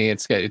dated to me.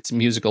 Its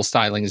musical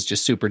styling is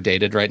just super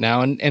dated right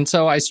now, and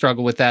so I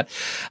struggle with that.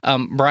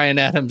 Brian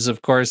Adams,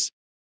 of course,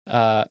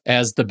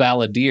 as the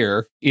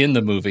balladeer in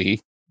the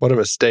movie. What a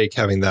mistake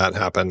having that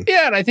happen.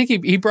 Yeah, and I think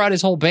he brought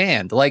his whole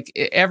band. Like,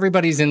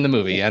 everybody's in the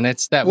movie, and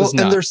was nuts.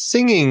 And they're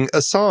singing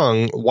a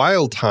song,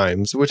 Wild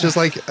Times, which is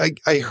like,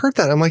 I heard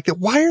that. I'm like,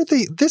 why are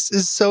they, this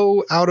is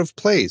so out of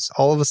place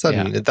all of a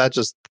sudden. Yeah.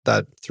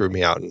 That threw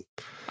me out. And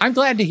I'm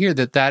glad to hear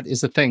that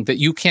is a thing, that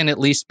you can at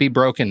least be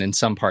broken in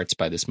some parts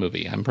by this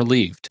movie. I'm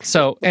relieved.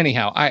 So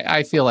anyhow,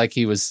 I feel like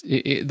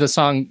the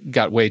song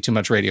got way too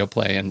much radio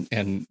play,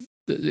 and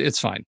it's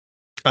fine.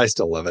 I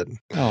still love it.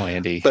 Oh,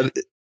 Andy.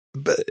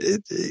 But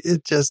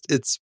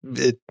it's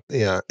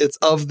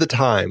of the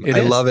time. I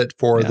love it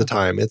for the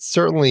time. It's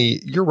certainly,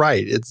 you're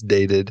right. It's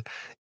dated,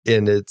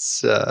 and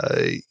it's,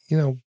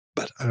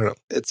 but I don't know.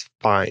 It's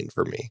fine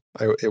for me.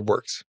 It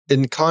works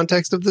in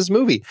context of this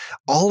movie.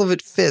 All of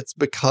it fits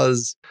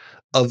because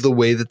of the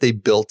way that they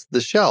built the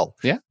shell.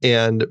 Yeah.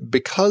 And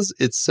because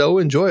it's so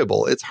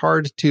enjoyable, it's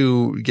hard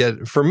to get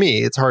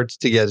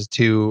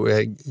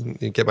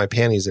my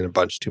panties in a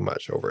bunch too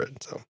much over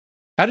it. So.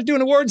 How'd it do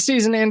in awards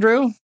season,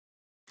 Andrew?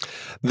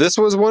 This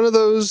was one of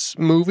those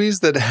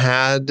movies that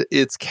had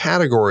its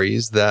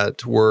categories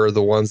that were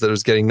the ones that it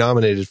was getting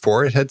nominated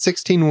for. It had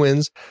 16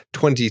 wins,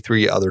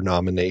 23 other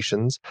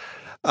nominations.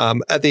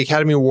 At the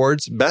Academy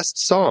Awards, Best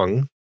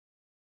Song,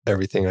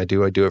 Everything I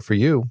Do It For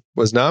You,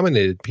 was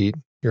nominated, Pete,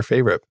 your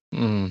favorite.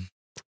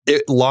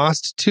 It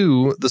lost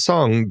to the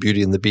song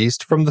Beauty and the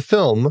Beast from the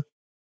film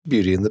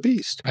Beauty and the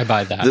Beast. I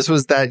buy that. This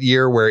was that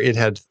year where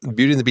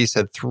Beauty and the Beast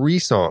had 3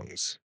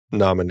 songs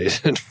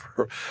nominated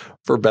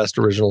for Best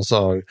Original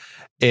Song.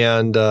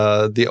 And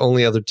the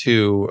only other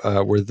 2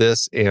 were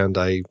this, and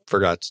I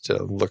forgot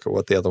to look at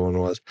what the other one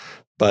was.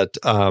 But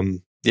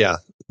yeah,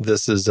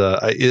 this is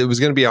it was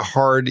going to be a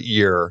hard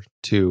year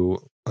to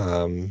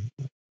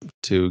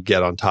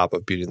get on top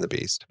of Beauty and the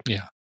Beast.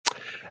 Yeah.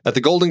 At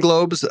the Golden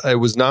Globes, it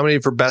was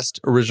nominated for Best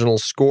Original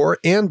Score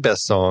and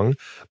Best Song.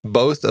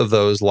 Both of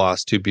those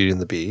lost to Beauty and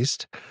the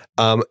Beast.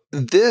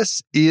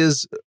 This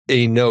is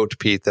a note,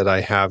 Pete, that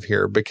I have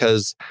here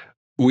because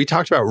we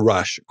talked about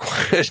Rush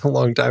quite a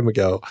long time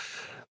ago.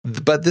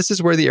 But this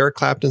is where the Eric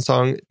Clapton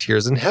song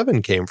Tears in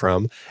Heaven came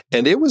from,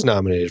 and it was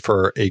nominated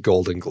for a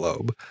Golden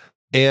Globe.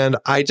 And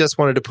I just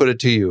wanted to put it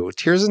to you.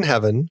 Tears in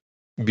Heaven,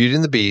 Beauty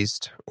and the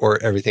Beast,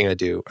 or Everything I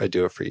Do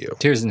It For You.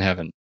 Tears in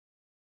Heaven.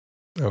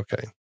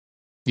 Okay.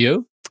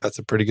 You? That's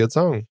a pretty good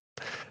song.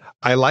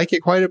 I like it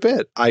quite a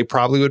bit. I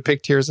probably would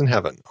pick Tears in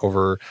Heaven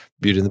over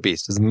Beauty and the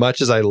Beast, as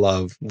much as I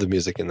love the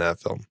music in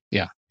that film.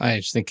 Yeah, I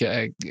just think...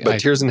 but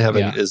Tears in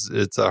Heaven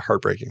it's a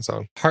heartbreaking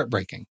song.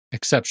 Heartbreaking.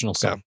 Exceptional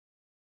song. Yeah.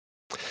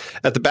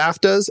 At the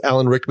BAFTAs,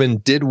 Alan Rickman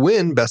did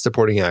win Best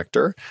Supporting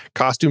Actor.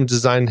 Costume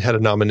design had a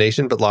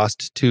nomination, but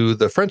lost to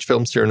the French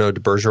film Cyrano de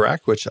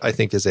Bergerac, which I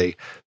think is a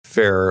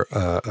fair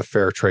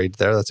trade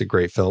there. That's a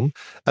great film.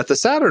 At the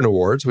Saturn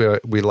Awards,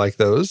 we like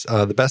those.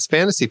 The Best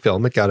Fantasy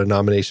Film, it got a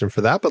nomination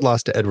for that, but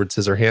lost to Edward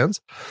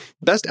Scissorhands.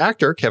 Best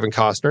Actor, Kevin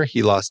Costner,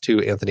 he lost to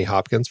Anthony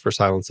Hopkins for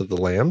Silence of the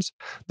Lambs.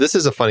 This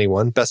is a funny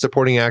one. Best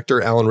Supporting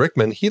Actor, Alan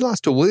Rickman, he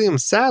lost to William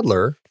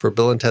Sadler for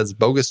Bill and Ted's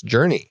Bogus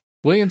Journey.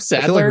 William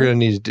Sadler, I feel like we're gonna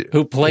need to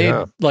who played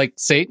like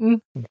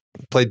Satan?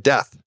 Played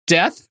Death.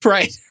 Death?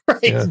 Right.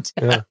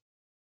 Yeah.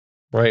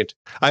 Right.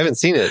 I haven't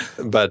seen it,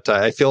 but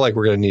I feel like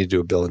we're going to need to do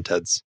a Bill and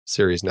Ted's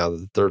series now that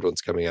the third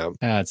one's coming out.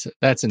 That's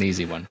an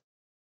easy one.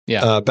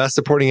 Yeah. Best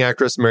Supporting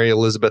Actress, Mary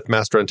Elizabeth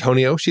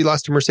Mastrantonio. She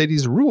lost to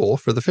Mercedes Ruehl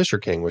for The Fisher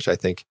King, which I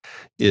think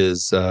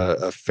is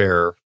a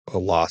fair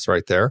loss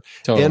right there.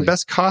 Totally. And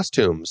Best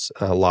Costumes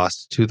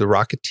lost to The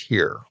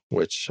Rocketeer,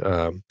 which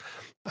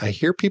I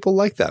hear people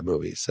like that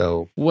movie.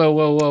 So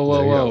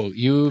whoa!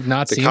 You've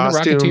not seen The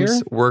Rocketeer? The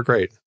costumes were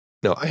great.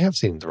 No, I have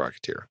seen The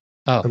Rocketeer.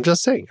 Oh, I'm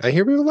just saying. I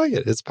hear people like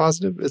it. It's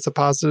positive. It's a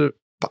positive.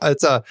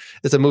 It's a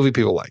movie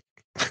people like.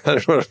 I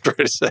don't know what I'm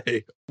trying to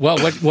say. Well,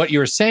 what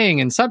you're saying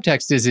in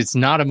subtext is it's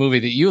not a movie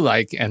that you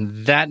like,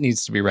 and that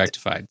needs to be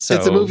rectified. So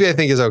it's a movie I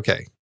think is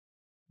okay.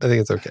 I think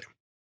it's okay.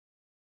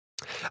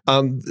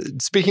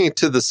 Speaking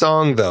to the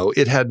song, though,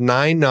 it had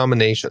 9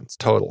 nominations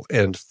total,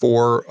 and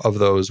 4 of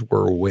those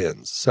were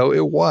wins. So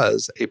it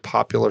was a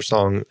popular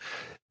song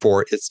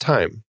for its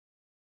time.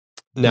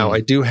 Now,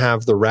 I do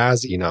have the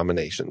Razzie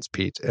nominations,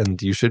 Pete,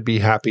 and you should be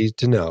happy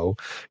to know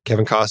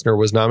Kevin Costner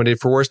was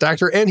nominated for Worst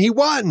Actor, and he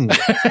won!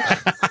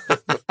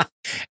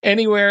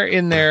 Anywhere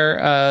in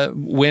their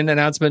win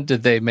announcement,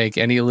 did they make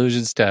any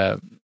allusions to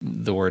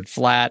the word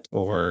flat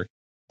or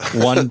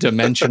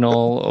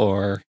one-dimensional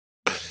or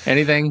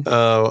anything?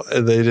 Oh,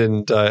 they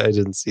didn't. I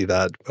didn't see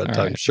that, but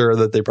I'm sure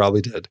that they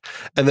probably did.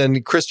 And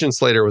then Christian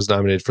Slater was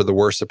nominated for the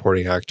Worst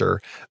Supporting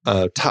Actor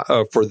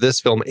for this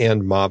film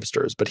and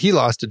Mobsters, but he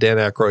lost to Dan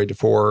Aykroyd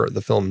for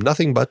the film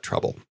Nothing But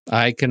Trouble.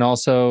 I can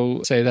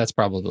also say that's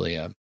probably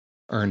a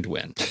earned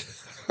win.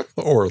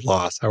 Or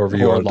loss, however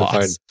you want to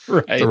define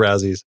the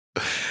Razzies.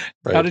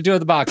 Right. How to do at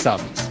the box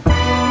office.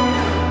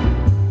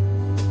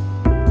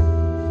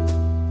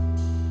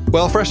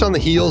 Well, fresh on the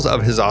heels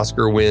of his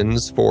Oscar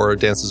wins for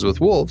Dances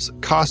with Wolves,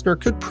 Costner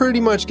could pretty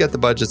much get the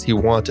budgets he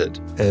wanted.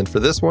 And for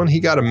this one,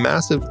 he got a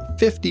massive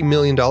 $50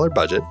 million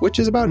budget, which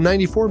is about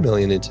 $94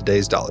 million in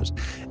today's dollars,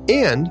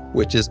 and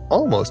which is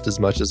almost as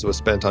much as was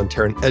spent on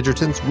Taron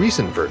Egerton's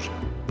recent version,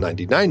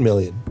 $99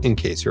 million, in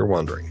case you're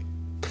wondering.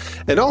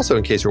 And also,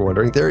 in case you're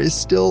wondering, there is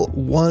still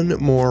one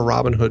more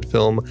Robin Hood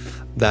film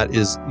that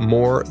is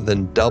more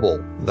than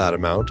double that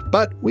amount,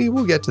 but we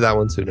will get to that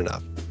one soon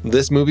enough.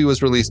 This movie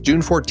was released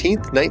June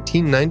 14th,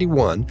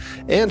 1991,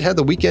 and had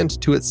the weekend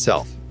to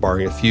itself,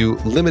 barring a few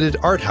limited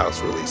art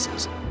house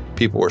releases.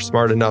 People were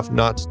smart enough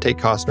not to take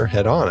Costner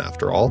head on,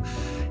 after all.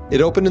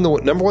 It opened in the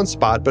number 1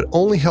 spot, but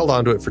only held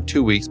onto it for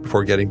 2 weeks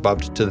before getting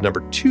bumped to the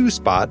number 2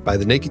 spot by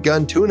The Naked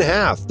Gun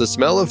 2.5, The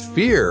Smell of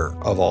Fear,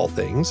 of all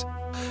things.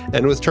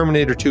 And with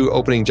Terminator 2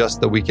 opening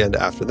just the weekend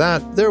after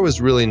that, there was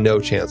really no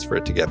chance for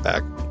it to get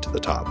back to the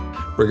top.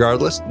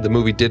 Regardless, the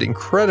movie did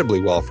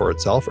incredibly well for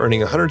itself, earning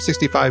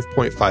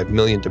 $165.5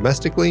 million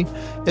domestically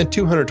and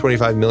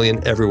 $225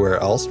 million everywhere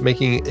else,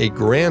 making a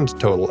grand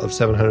total of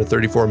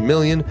 $734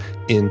 million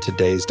in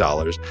today's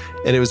dollars.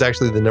 And it was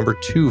actually the number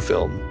 2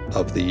 film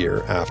of the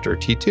year after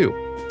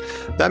T2.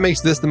 That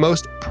makes this the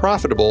most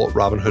profitable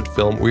Robin Hood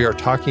film we are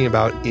talking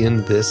about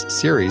in this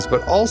series,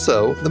 but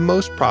also the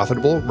most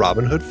profitable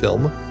Robin Hood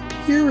film,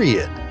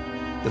 period.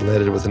 It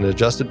landed with an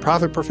adjusted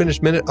profit per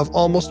finished minute of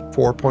almost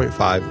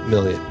 $4.5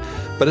 million.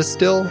 But it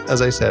still,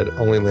 as I said,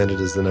 only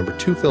landed as the number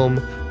 2 film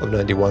of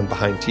 91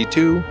 behind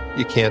T2.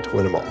 You can't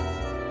win them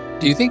all.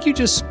 Do you think you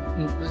just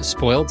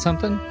spoiled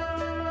something?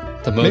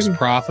 The most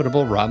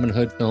profitable Robin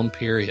Hood film,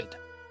 period.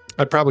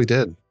 I probably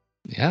did.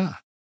 Yeah.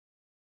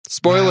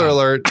 Spoiler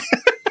alert.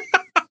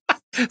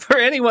 For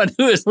anyone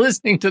who is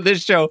listening to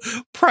this show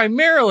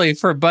primarily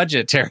for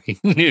budgetary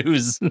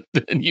news,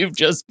 then you've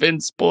just been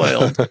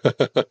spoiled.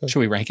 Should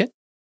we rank it?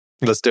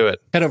 Let's do it.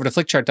 Head over to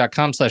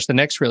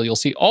flickchart.com/thenextreel. You'll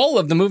see all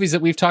of the movies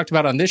that we've talked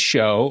about on this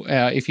show.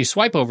 If you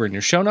swipe over in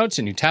your show notes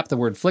and you tap the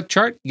word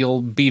Flickchart,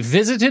 you'll be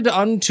visited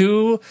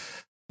unto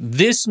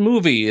this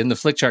movie in the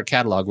Flickchart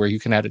catalog where you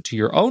can add it to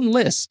your own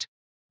list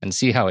and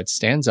see how it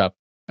stands up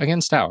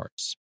against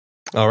ours.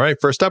 All right.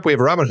 First up, we have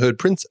Robin Hood,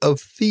 Prince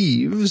of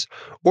Thieves,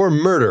 or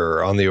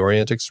Murder on the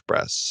Orient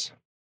Express.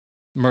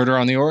 Murder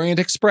on the Orient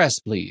Express,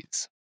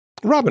 please.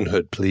 Robin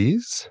Hood,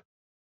 please.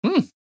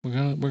 We're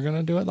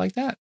gonna do it like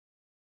that.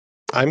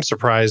 I'm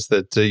surprised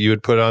that you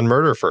would put on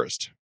Murder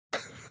first.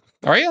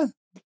 Are you?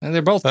 And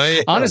they're both.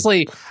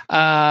 Honestly,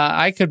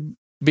 I could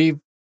be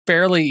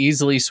fairly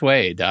easily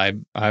swayed.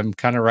 I'm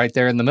kind of right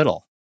there in the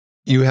middle.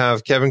 You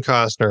have Kevin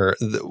Costner,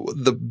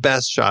 the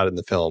best shot in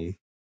the film.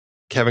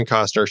 Kevin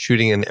Costner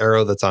shooting an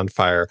arrow that's on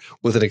fire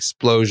with an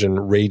explosion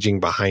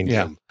raging behind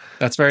him.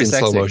 That's very in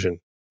sexy. slow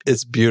motion.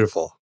 It's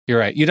beautiful. You're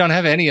right. You don't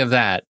have any of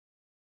that.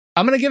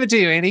 I'm going to give it to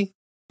you, Andy.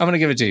 I'm going to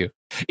give it to you.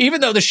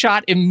 Even though the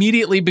shot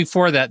immediately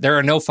before that, there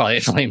are no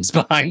flames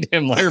behind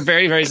him. They're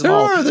very, very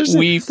small, there's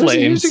flames. There's a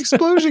huge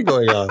explosion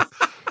going on.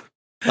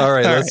 All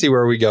right, let's see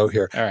where we go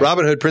here. Right.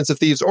 Robin Hood, Prince of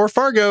Thieves, or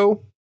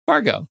Fargo?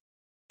 Fargo.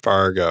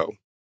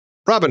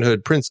 Robin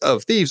Hood, Prince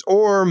of Thieves,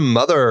 or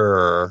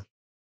Mother?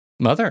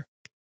 Mother,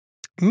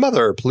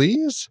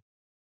 please.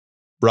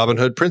 Robin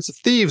Hood, Prince of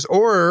Thieves,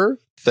 or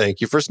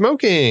Thank You for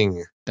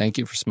Smoking? Thank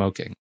You for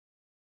Smoking.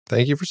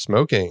 Thank You for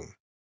Smoking.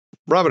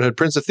 Robin Hood,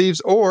 Prince of Thieves,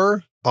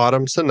 or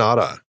Autumn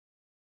Sonata?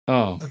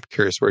 Oh. I'm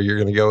curious where you're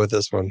going to go with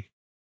this one.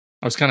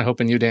 I was kind of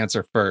hoping you'd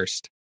answer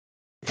first.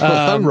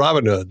 I'm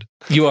Robin Hood.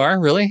 You are?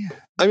 Really?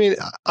 I mean,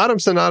 Autumn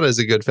Sonata is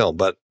a good film,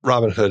 but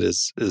Robin Hood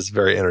is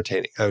very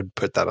entertaining. I would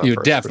put that on first. You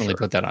would definitely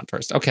put that on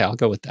first. Okay, I'll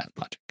go with that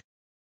logic.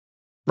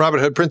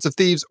 Robin Hood, Prince of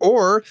Thieves,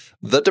 or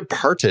The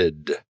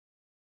Departed?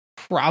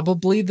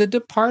 Probably The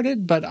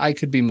Departed, but I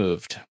could be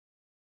moved.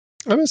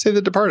 I'm going to say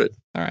The Departed.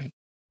 All right.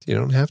 You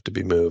don't have to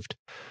be moved.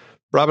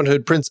 Robin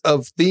Hood, Prince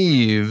of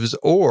Thieves,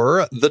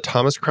 or The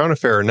Thomas Crown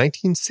Affair,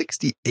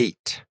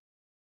 1968.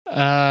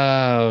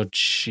 Oh,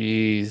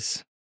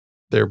 jeez.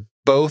 They're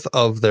both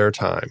of their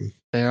time.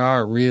 They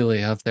are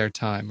really of their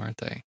time, aren't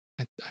they?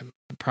 I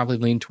probably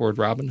lean toward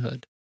Robin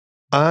Hood.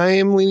 I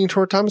am leaning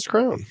toward Thomas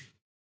Crown.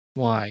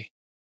 Why?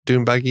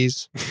 Dune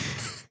buggies.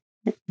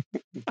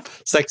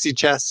 Sexy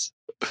chess.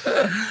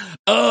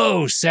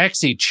 Oh,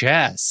 sexy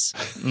chess.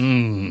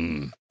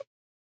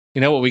 You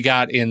know what we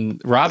got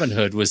in Robin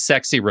Hood was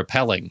sexy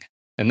repelling,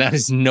 and that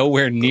is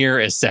nowhere near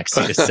as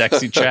sexy as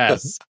sexy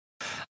chess.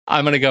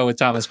 I'm going to go with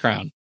Thomas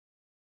Crown.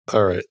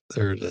 All right,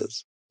 there it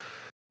is.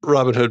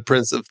 Robin Hood,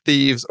 Prince of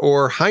Thieves,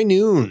 or High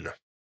Noon?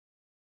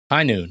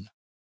 High Noon.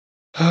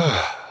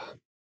 I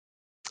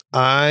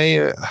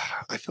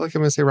feel like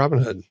I'm going to say Robin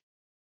Hood.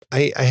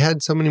 I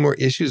had so many more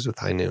issues with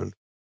High Noon.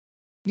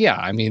 Yeah,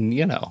 I mean,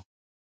 you know.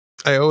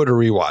 I owe it a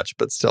rewatch,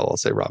 but still, I'll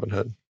say Robin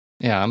Hood.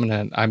 Yeah,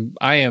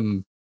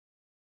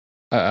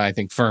 I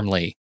think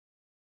firmly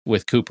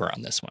with Cooper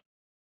on this one.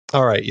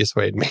 All right, you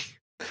swayed me.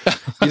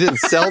 You didn't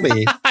sell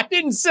me. I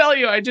didn't sell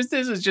you. This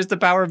is just the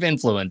power of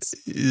influence.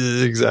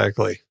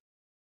 Exactly.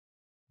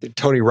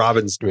 Tony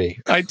Robbins me.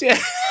 I did.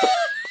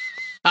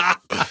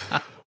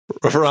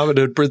 Robin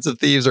Hood, Prince of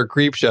Thieves, or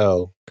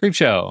Creepshow?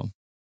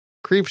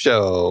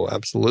 Creepshow,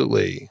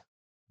 absolutely.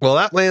 Well,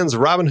 that lands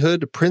Robin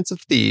Hood, Prince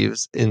of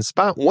Thieves in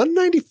spot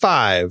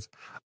 195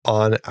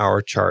 on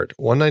our chart.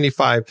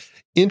 195.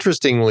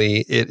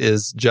 Interestingly, it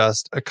is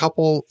just a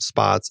couple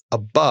spots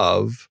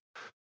above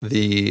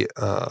the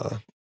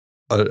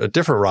a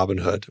different Robin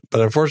Hood,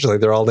 but unfortunately,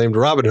 they're all named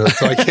Robin Hood,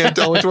 so I can't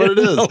tell which one it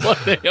is. Know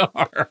what they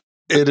are.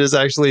 It is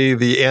actually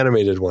the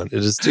animated one.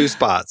 It is 2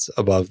 spots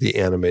above the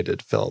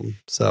animated film.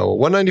 So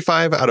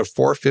 195 out of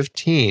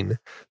 415.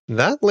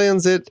 That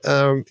lands it,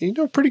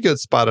 pretty good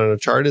spot on a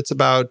chart. It's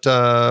about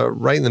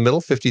right in the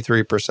middle,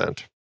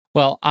 53%.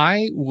 Well,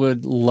 I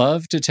would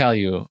love to tell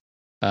you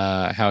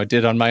how it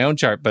did on my own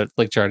chart, but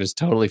Flickchart is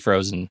totally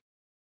frozen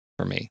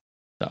for me.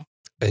 So,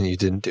 and you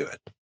didn't do it.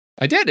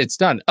 I did. It's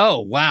done. Oh,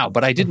 wow.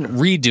 But I didn't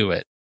redo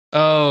it.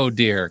 Oh,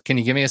 dear. Can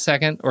you give me a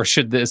second? Or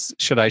should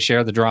I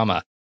share the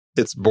drama?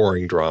 It's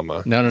boring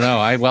drama.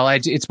 No.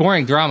 It's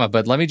boring drama,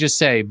 but let me just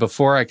say,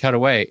 before I cut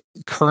away,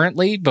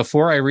 currently,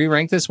 before I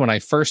re-rank this, when I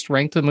first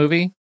ranked the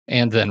movie,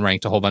 and then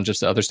ranked a whole bunch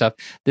of other stuff,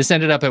 this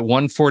ended up at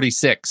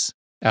 146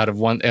 out of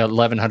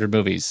 1,100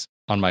 movies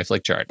on my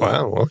Flickchart.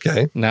 Wow,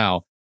 okay.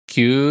 Now,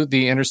 cue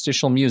the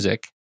interstitial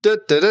music, I'm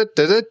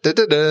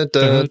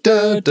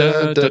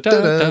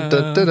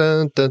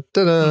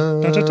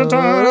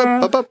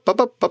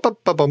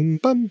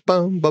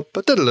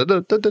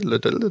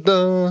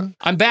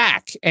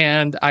back,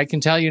 and I can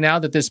tell you now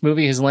that this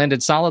movie has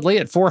landed solidly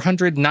at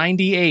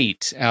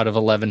 498 out of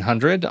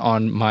 1,100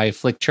 on my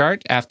flick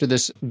chart after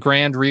this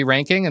grand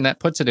re-ranking, and that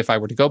puts it, if I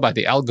were to go by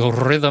the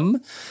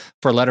algorithm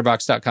for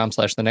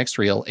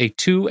letterboxd.com/thenextreel, a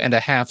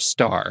 2.5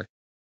 star.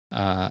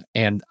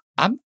 And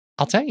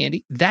I'll tell you,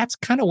 Andy, that's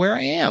kind of where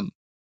I am.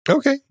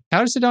 Okay.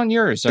 How is it on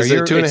yours? Is it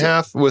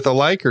 2.5 with a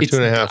like or 2.5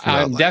 without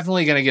I'm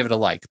definitely going to give it a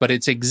like, but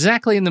it's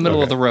exactly in the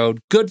middle of the road.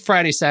 Good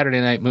Friday,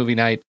 Saturday night movie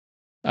night.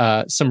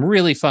 Some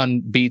really fun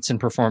beats and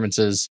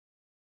performances,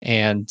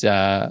 and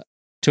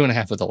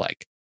 2.5 with a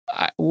like.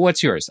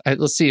 What's yours?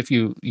 Let's see if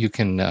you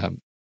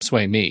can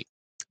sway me.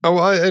 Oh,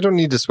 I don't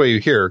need to sway you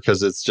here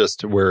because it's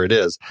just where it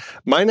is.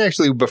 Mine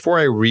actually, before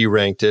I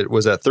re-ranked it,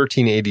 was at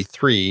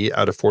 1383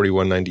 out of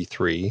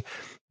 4193.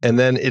 And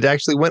then it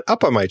actually went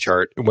up on my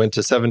chart. It went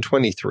to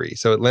 723.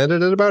 So it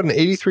landed at about an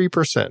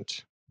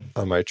 83%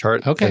 on my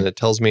chart. Okay. And it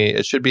tells me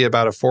it should be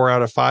about a 4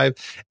 out of 5.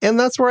 And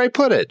that's where I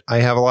put it. I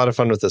have a lot of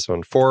fun with this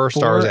one. 4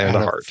 stars and a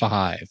heart.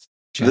 5.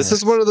 This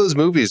is one of those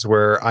movies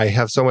where I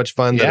have so much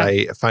fun that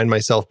I find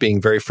myself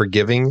being very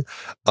forgiving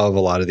of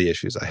a lot of the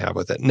issues I have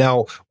with it.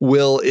 Now,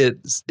 will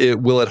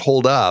it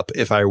hold up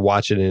if I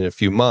watch it in a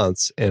few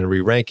months and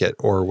re-rank it,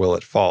 or will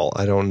it fall?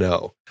 I don't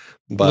know.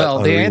 But well,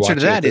 the answer to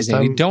that is,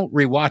 Andy, don't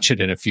rewatch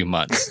it in a few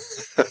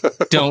months.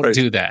 Don't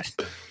do that.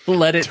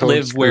 Let it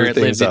live where it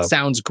lives. It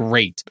sounds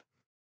great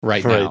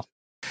right now.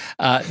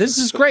 This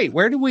is great.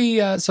 Where do we?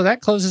 So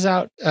that closes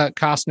out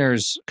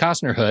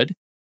Costnerhood.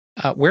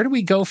 Where do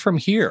we go from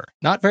here?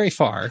 Not very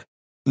far.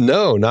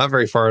 No, not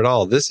very far at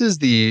all. This is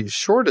the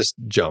shortest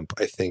jump,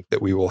 I think,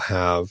 that we will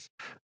have.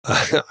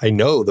 I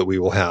know that we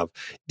will have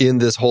in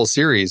this whole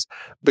series,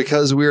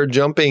 because we are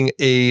jumping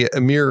a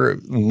mere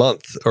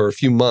month or a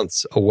few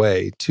months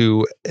away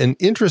to an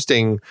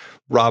interesting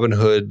Robin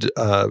Hood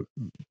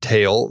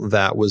tale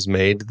that was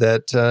made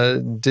that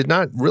did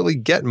not really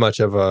get much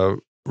of a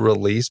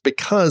release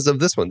because of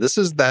this one. This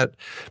is that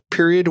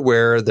period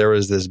where there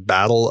was this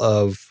battle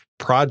of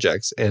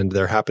projects, and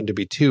there happened to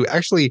be 2.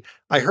 Actually,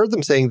 I heard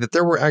them saying that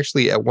there were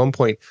actually at one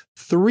point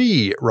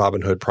 3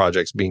 Robin Hood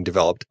projects being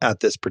developed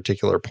at this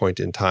particular point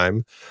in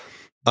time.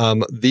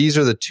 These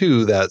are the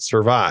 2 that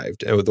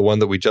survived. The one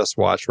that we just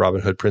watched,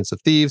 Robin Hood, Prince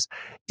of Thieves,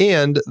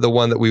 and the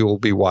one that we will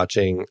be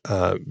watching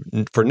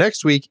for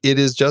next week. It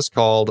is just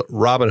called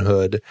Robin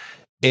Hood.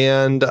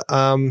 And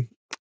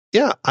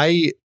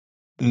I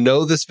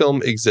know this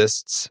film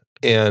exists,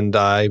 and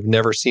I've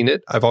never seen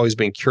it. I've always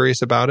been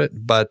curious about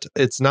it, but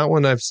it's not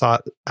one I've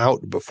sought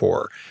out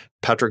before.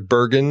 Patrick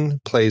Bergin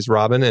plays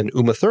Robin, and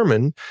Uma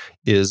Thurman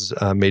is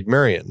Maid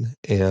Marian.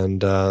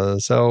 And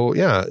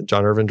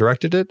John Irvin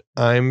directed it.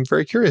 I'm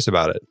very curious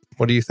about it.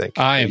 What do you think?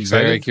 I am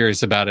very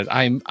curious about it.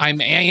 I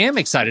am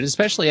excited,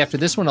 especially after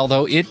this one,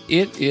 although it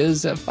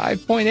is a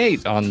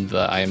 5.8 on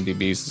the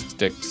IMDb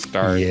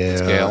star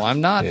scale. I'm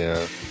not...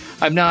 Yeah.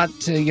 I'm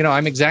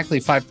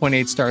exactly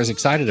 5.8 stars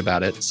excited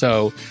about it.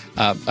 So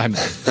I'm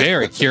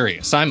very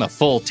curious. I'm a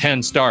full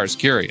 10 stars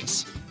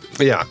curious.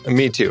 Yeah,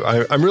 me too.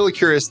 I'm really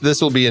curious.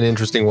 This will be an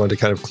interesting one to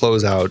kind of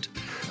close out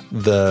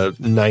the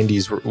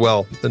 90s.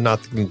 Well,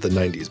 not the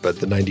 90s,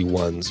 but the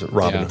 91s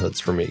Robin Hoods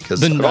for me.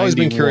 Because I've always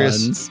been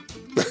curious.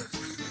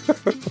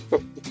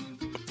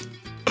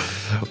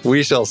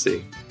 We shall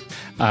see.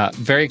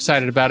 Very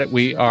excited about it.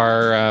 We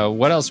are,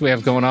 what else do we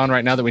have going on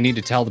right now that we need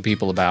to tell the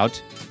people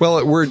about?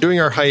 Well, we're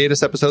doing our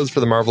hiatus episodes for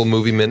the Marvel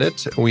Movie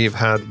Minute. We've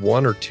had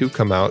 1 or 2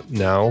 come out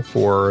now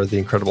for The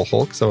Incredible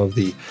Hulk, some of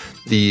the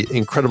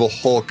Incredible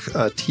Hulk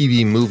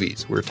TV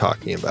movies we're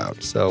talking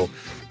about. So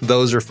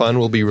those are fun.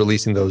 We'll be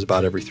releasing those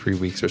about every 3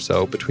 weeks or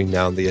so between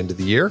now and the end of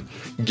the year.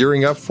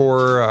 Gearing up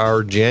for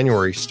our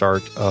January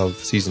start of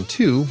Season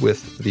 2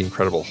 with The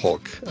Incredible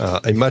Hulk,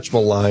 a much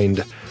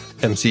maligned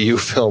MCU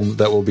film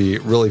that will be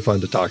really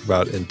fun to talk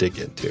about and dig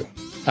into.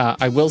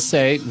 I will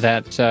say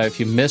that if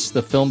you missed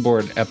the Film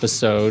Board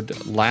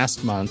episode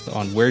last month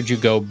on Where'd You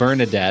Go,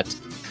 Bernadette,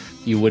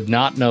 you would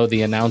not know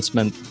the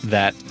announcement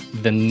that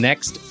the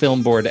next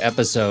Film Board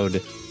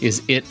episode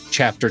is It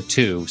Chapter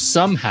 2.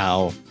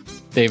 Somehow,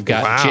 they've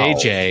got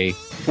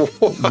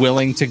JJ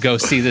willing to go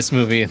see this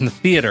movie in the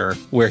theater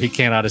where he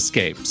cannot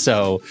escape.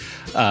 So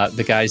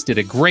the guys did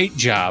a great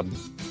job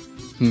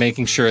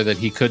making sure that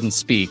he couldn't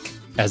speak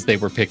as they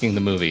were picking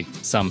the movie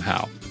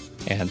somehow.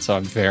 And so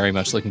I'm very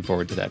much looking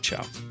forward to that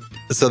show.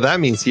 So that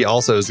means he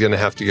also is going to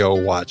have to go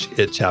watch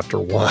It Chapter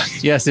 1.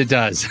 Yes, it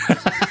does.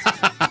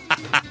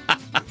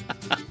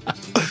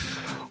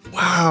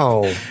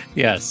 Wow.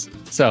 Yes.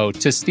 So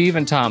to Steve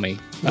and Tommy,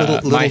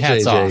 little my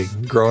hat's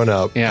JJ off. Growing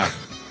up. Yeah.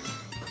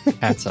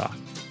 Hats off.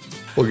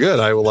 Well, good.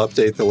 I will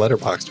update the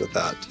letterbox with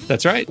that.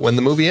 That's right. When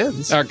the movie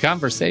ends. Our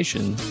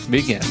conversation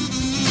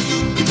begins.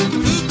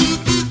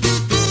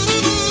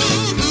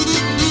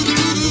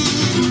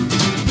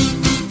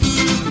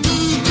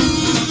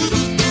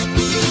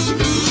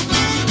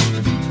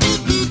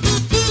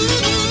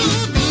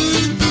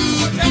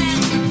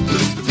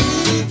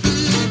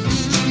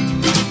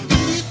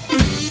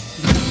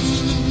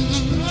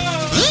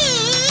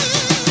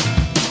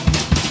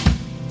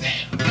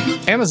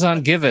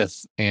 Amazon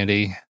giveth,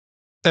 Andy.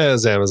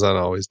 As Amazon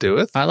always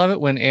doeth. I love it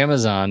when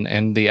Amazon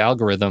and the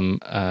algorithm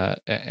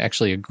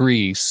actually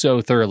agree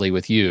so thoroughly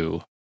with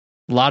you.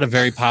 A lot of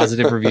very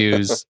positive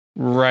reviews,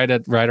 right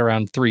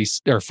around 3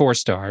 or 4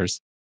 stars.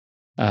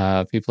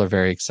 People are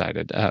very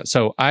excited.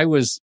 So I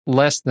was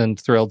less than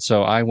thrilled.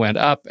 So I went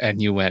up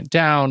and you went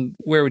down.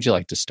 Where would you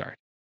like to start?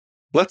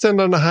 Let's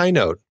end on a high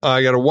note.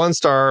 I got a 1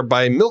 star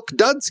by Milk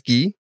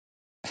Dudsky,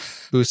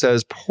 who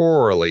says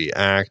poorly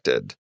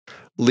acted.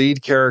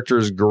 Lead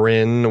characters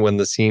grin when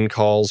the scene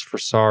calls for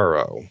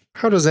sorrow.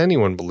 How does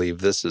anyone believe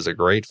this is a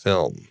great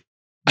film?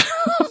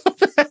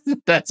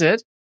 That's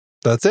it?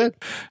 That's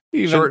it.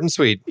 Short and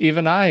sweet.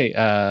 Even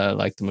I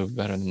like the movie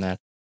better than that.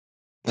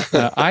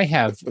 I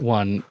have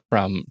one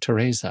from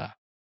Teresa,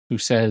 who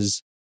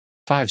says,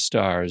 5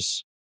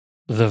 stars,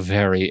 the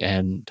very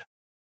end.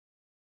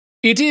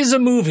 It is a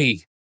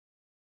movie.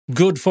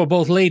 Good for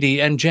both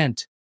lady and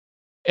gent.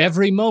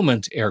 Every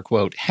moment, air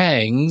quote,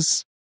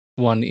 hangs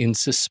one in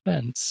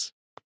suspense.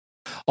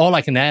 All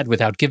I can add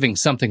without giving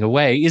something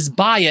away is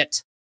buy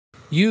it.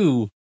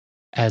 You,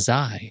 as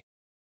I,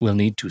 will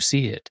need to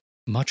see it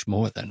much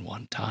more than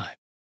one time.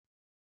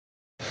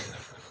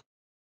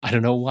 I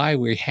don't know why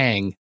we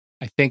hang.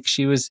 I think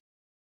she was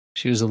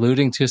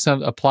alluding to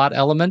a plot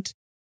element,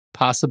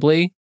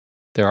 possibly.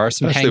 There are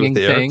some especially hanging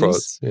with the things. Air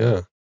quotes.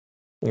 Yeah.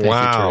 Thank you,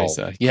 Wow.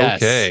 Teresa.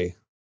 Yes. Okay.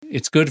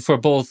 It's good for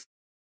both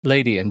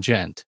lady and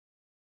gent.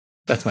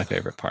 That's my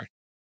favorite part.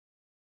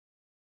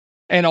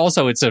 And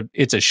also, it's a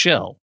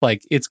shill.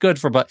 Like, it's good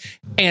for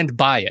and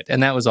buy it.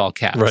 And that was all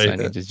caps. Right. I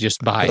need to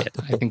just buy it.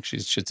 I think she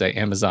should say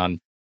Amazon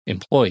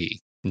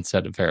employee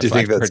instead of verified Do you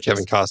think that's purchase.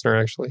 Kevin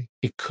Costner, actually?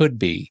 It could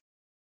be.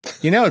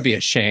 It'd be a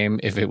shame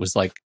if it was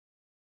like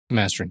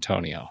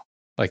Mastrantonio.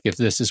 Like, if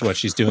this is what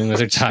she's doing with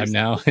her time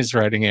now, is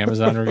writing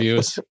Amazon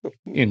reviews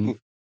in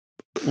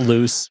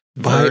loose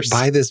verse.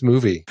 Buy this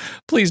movie.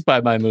 Please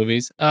buy my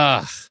movies.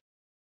 That's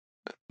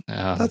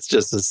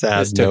just a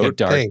sad this took note. a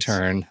dark Thanks.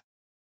 turn.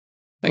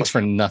 Thanks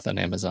for nothing,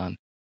 Amazon.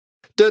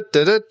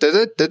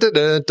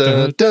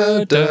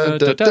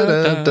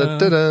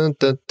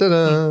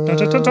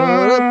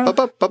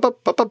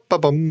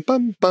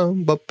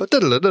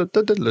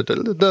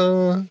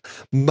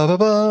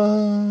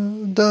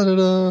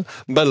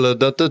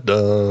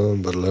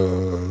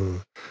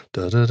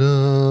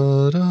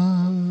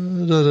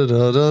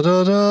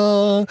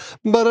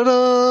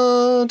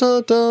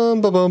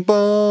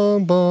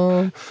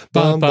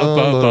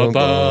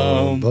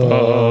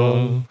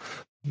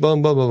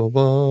 Bum bum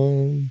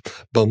bum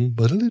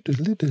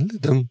bum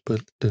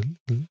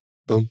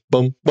bum bum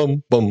bum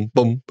bum bum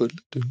bum.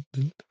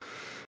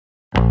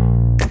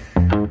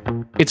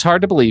 It's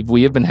hard to believe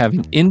we have been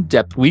having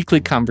in-depth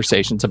weekly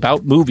conversations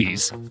about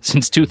movies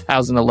since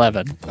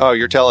 2011. Oh,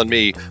 you're telling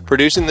me.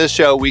 Producing this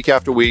show week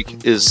after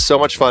week is so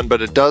much fun,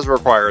 but it does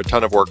require a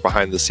ton of work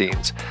behind the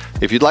scenes.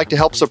 If you'd like to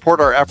help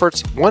support our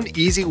efforts, one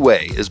easy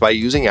way is by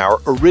using our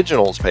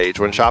Originals page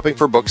when shopping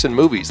for books and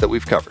movies that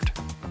we've covered.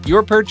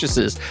 Your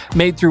purchases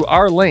made through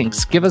our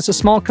links give us a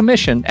small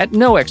commission at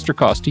no extra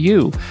cost to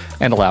you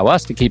and allow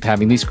us to keep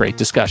having these great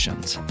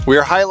discussions. We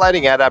are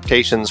highlighting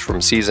adaptations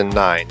from Season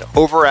 9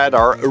 over at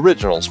our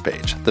Originals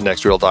page,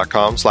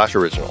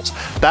 thenextreel.com/originals.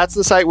 That's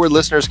the site where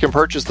listeners can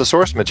purchase the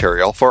source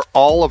material for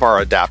all of our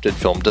adapted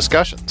film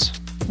discussions.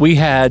 We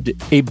had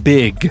a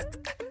big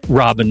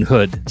Robin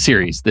Hood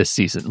series this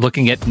season,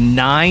 looking at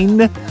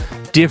 9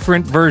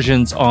 different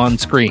versions on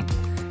screen.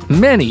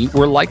 Many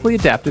were likely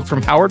adapted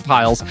from Howard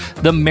Pyle's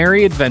The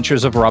Merry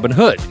Adventures of Robin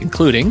Hood,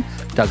 including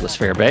Douglas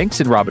Fairbanks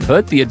in Robin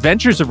Hood, The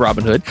Adventures of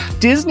Robin Hood,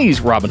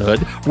 Disney's Robin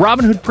Hood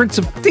Prince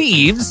of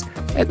Thieves,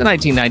 and the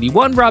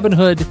 1991 Robin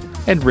Hood,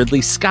 and Ridley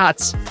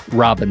Scott's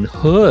Robin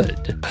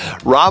Hood.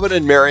 Robin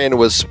and Marian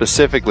was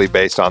specifically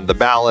based on the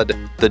ballad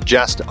The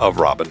Jest of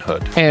Robin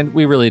Hood. And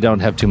we really don't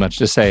have too much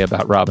to say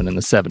about Robin and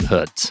the Seven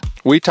Hoods.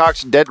 We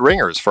talked Dead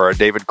Ringers for our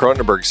David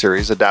Cronenberg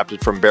series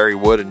adapted from Barry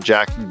Wood and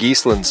Jack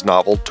Geislin's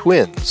novel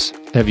Twins.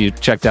 Have you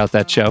checked out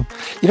that show?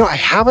 I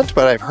haven't,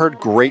 but I've heard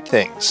great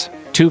things.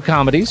 2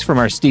 comedies from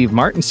our Steve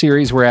Martin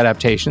series were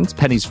adaptations,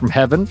 Pennies from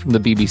Heaven from the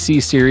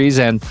BBC series,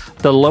 and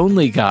The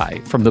Lonely Guy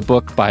from the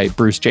book by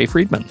Bruce J.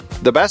 Friedman.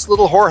 The Best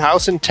Little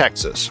Whorehouse in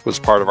Texas was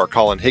part of our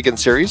Colin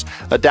Higgins series,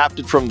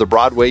 adapted from the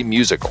Broadway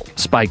musical.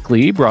 Spike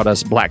Lee brought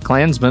us Black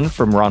Klansman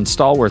from Ron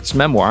Stallworth's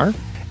memoir.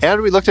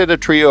 And we looked at a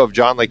trio of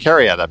John le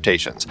Carré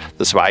adaptations,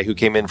 The Spy Who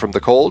Came In From the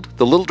Cold,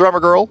 The Little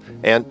Drummer Girl,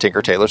 and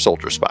Tinker Tailor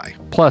Soldier Spy.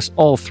 Plus,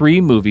 all 3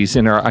 movies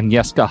in our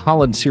Agnieszka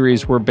Holland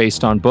series were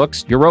based on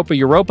books,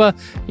 Europa,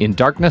 In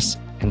Darkness,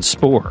 and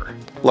Spore.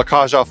 La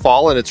Cage aux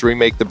Folles and its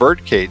remake The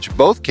Birdcage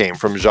both came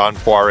from Jean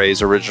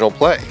Poiret's original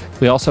play.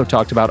 We also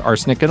talked about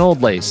Arsenic and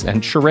Old Lace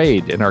and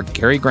Charade in our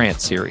Cary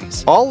Grant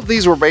series. All of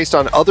these were based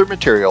on other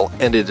material,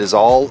 and it is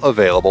all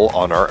available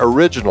on our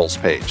Originals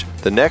page,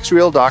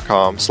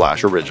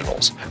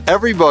 thenextreel.com/originals.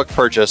 Every book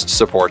purchased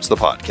supports the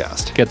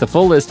podcast. Get the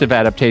full list of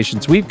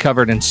adaptations we've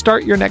covered and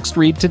start your next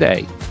read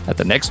today at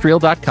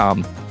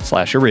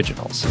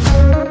thenextreel.com/originals.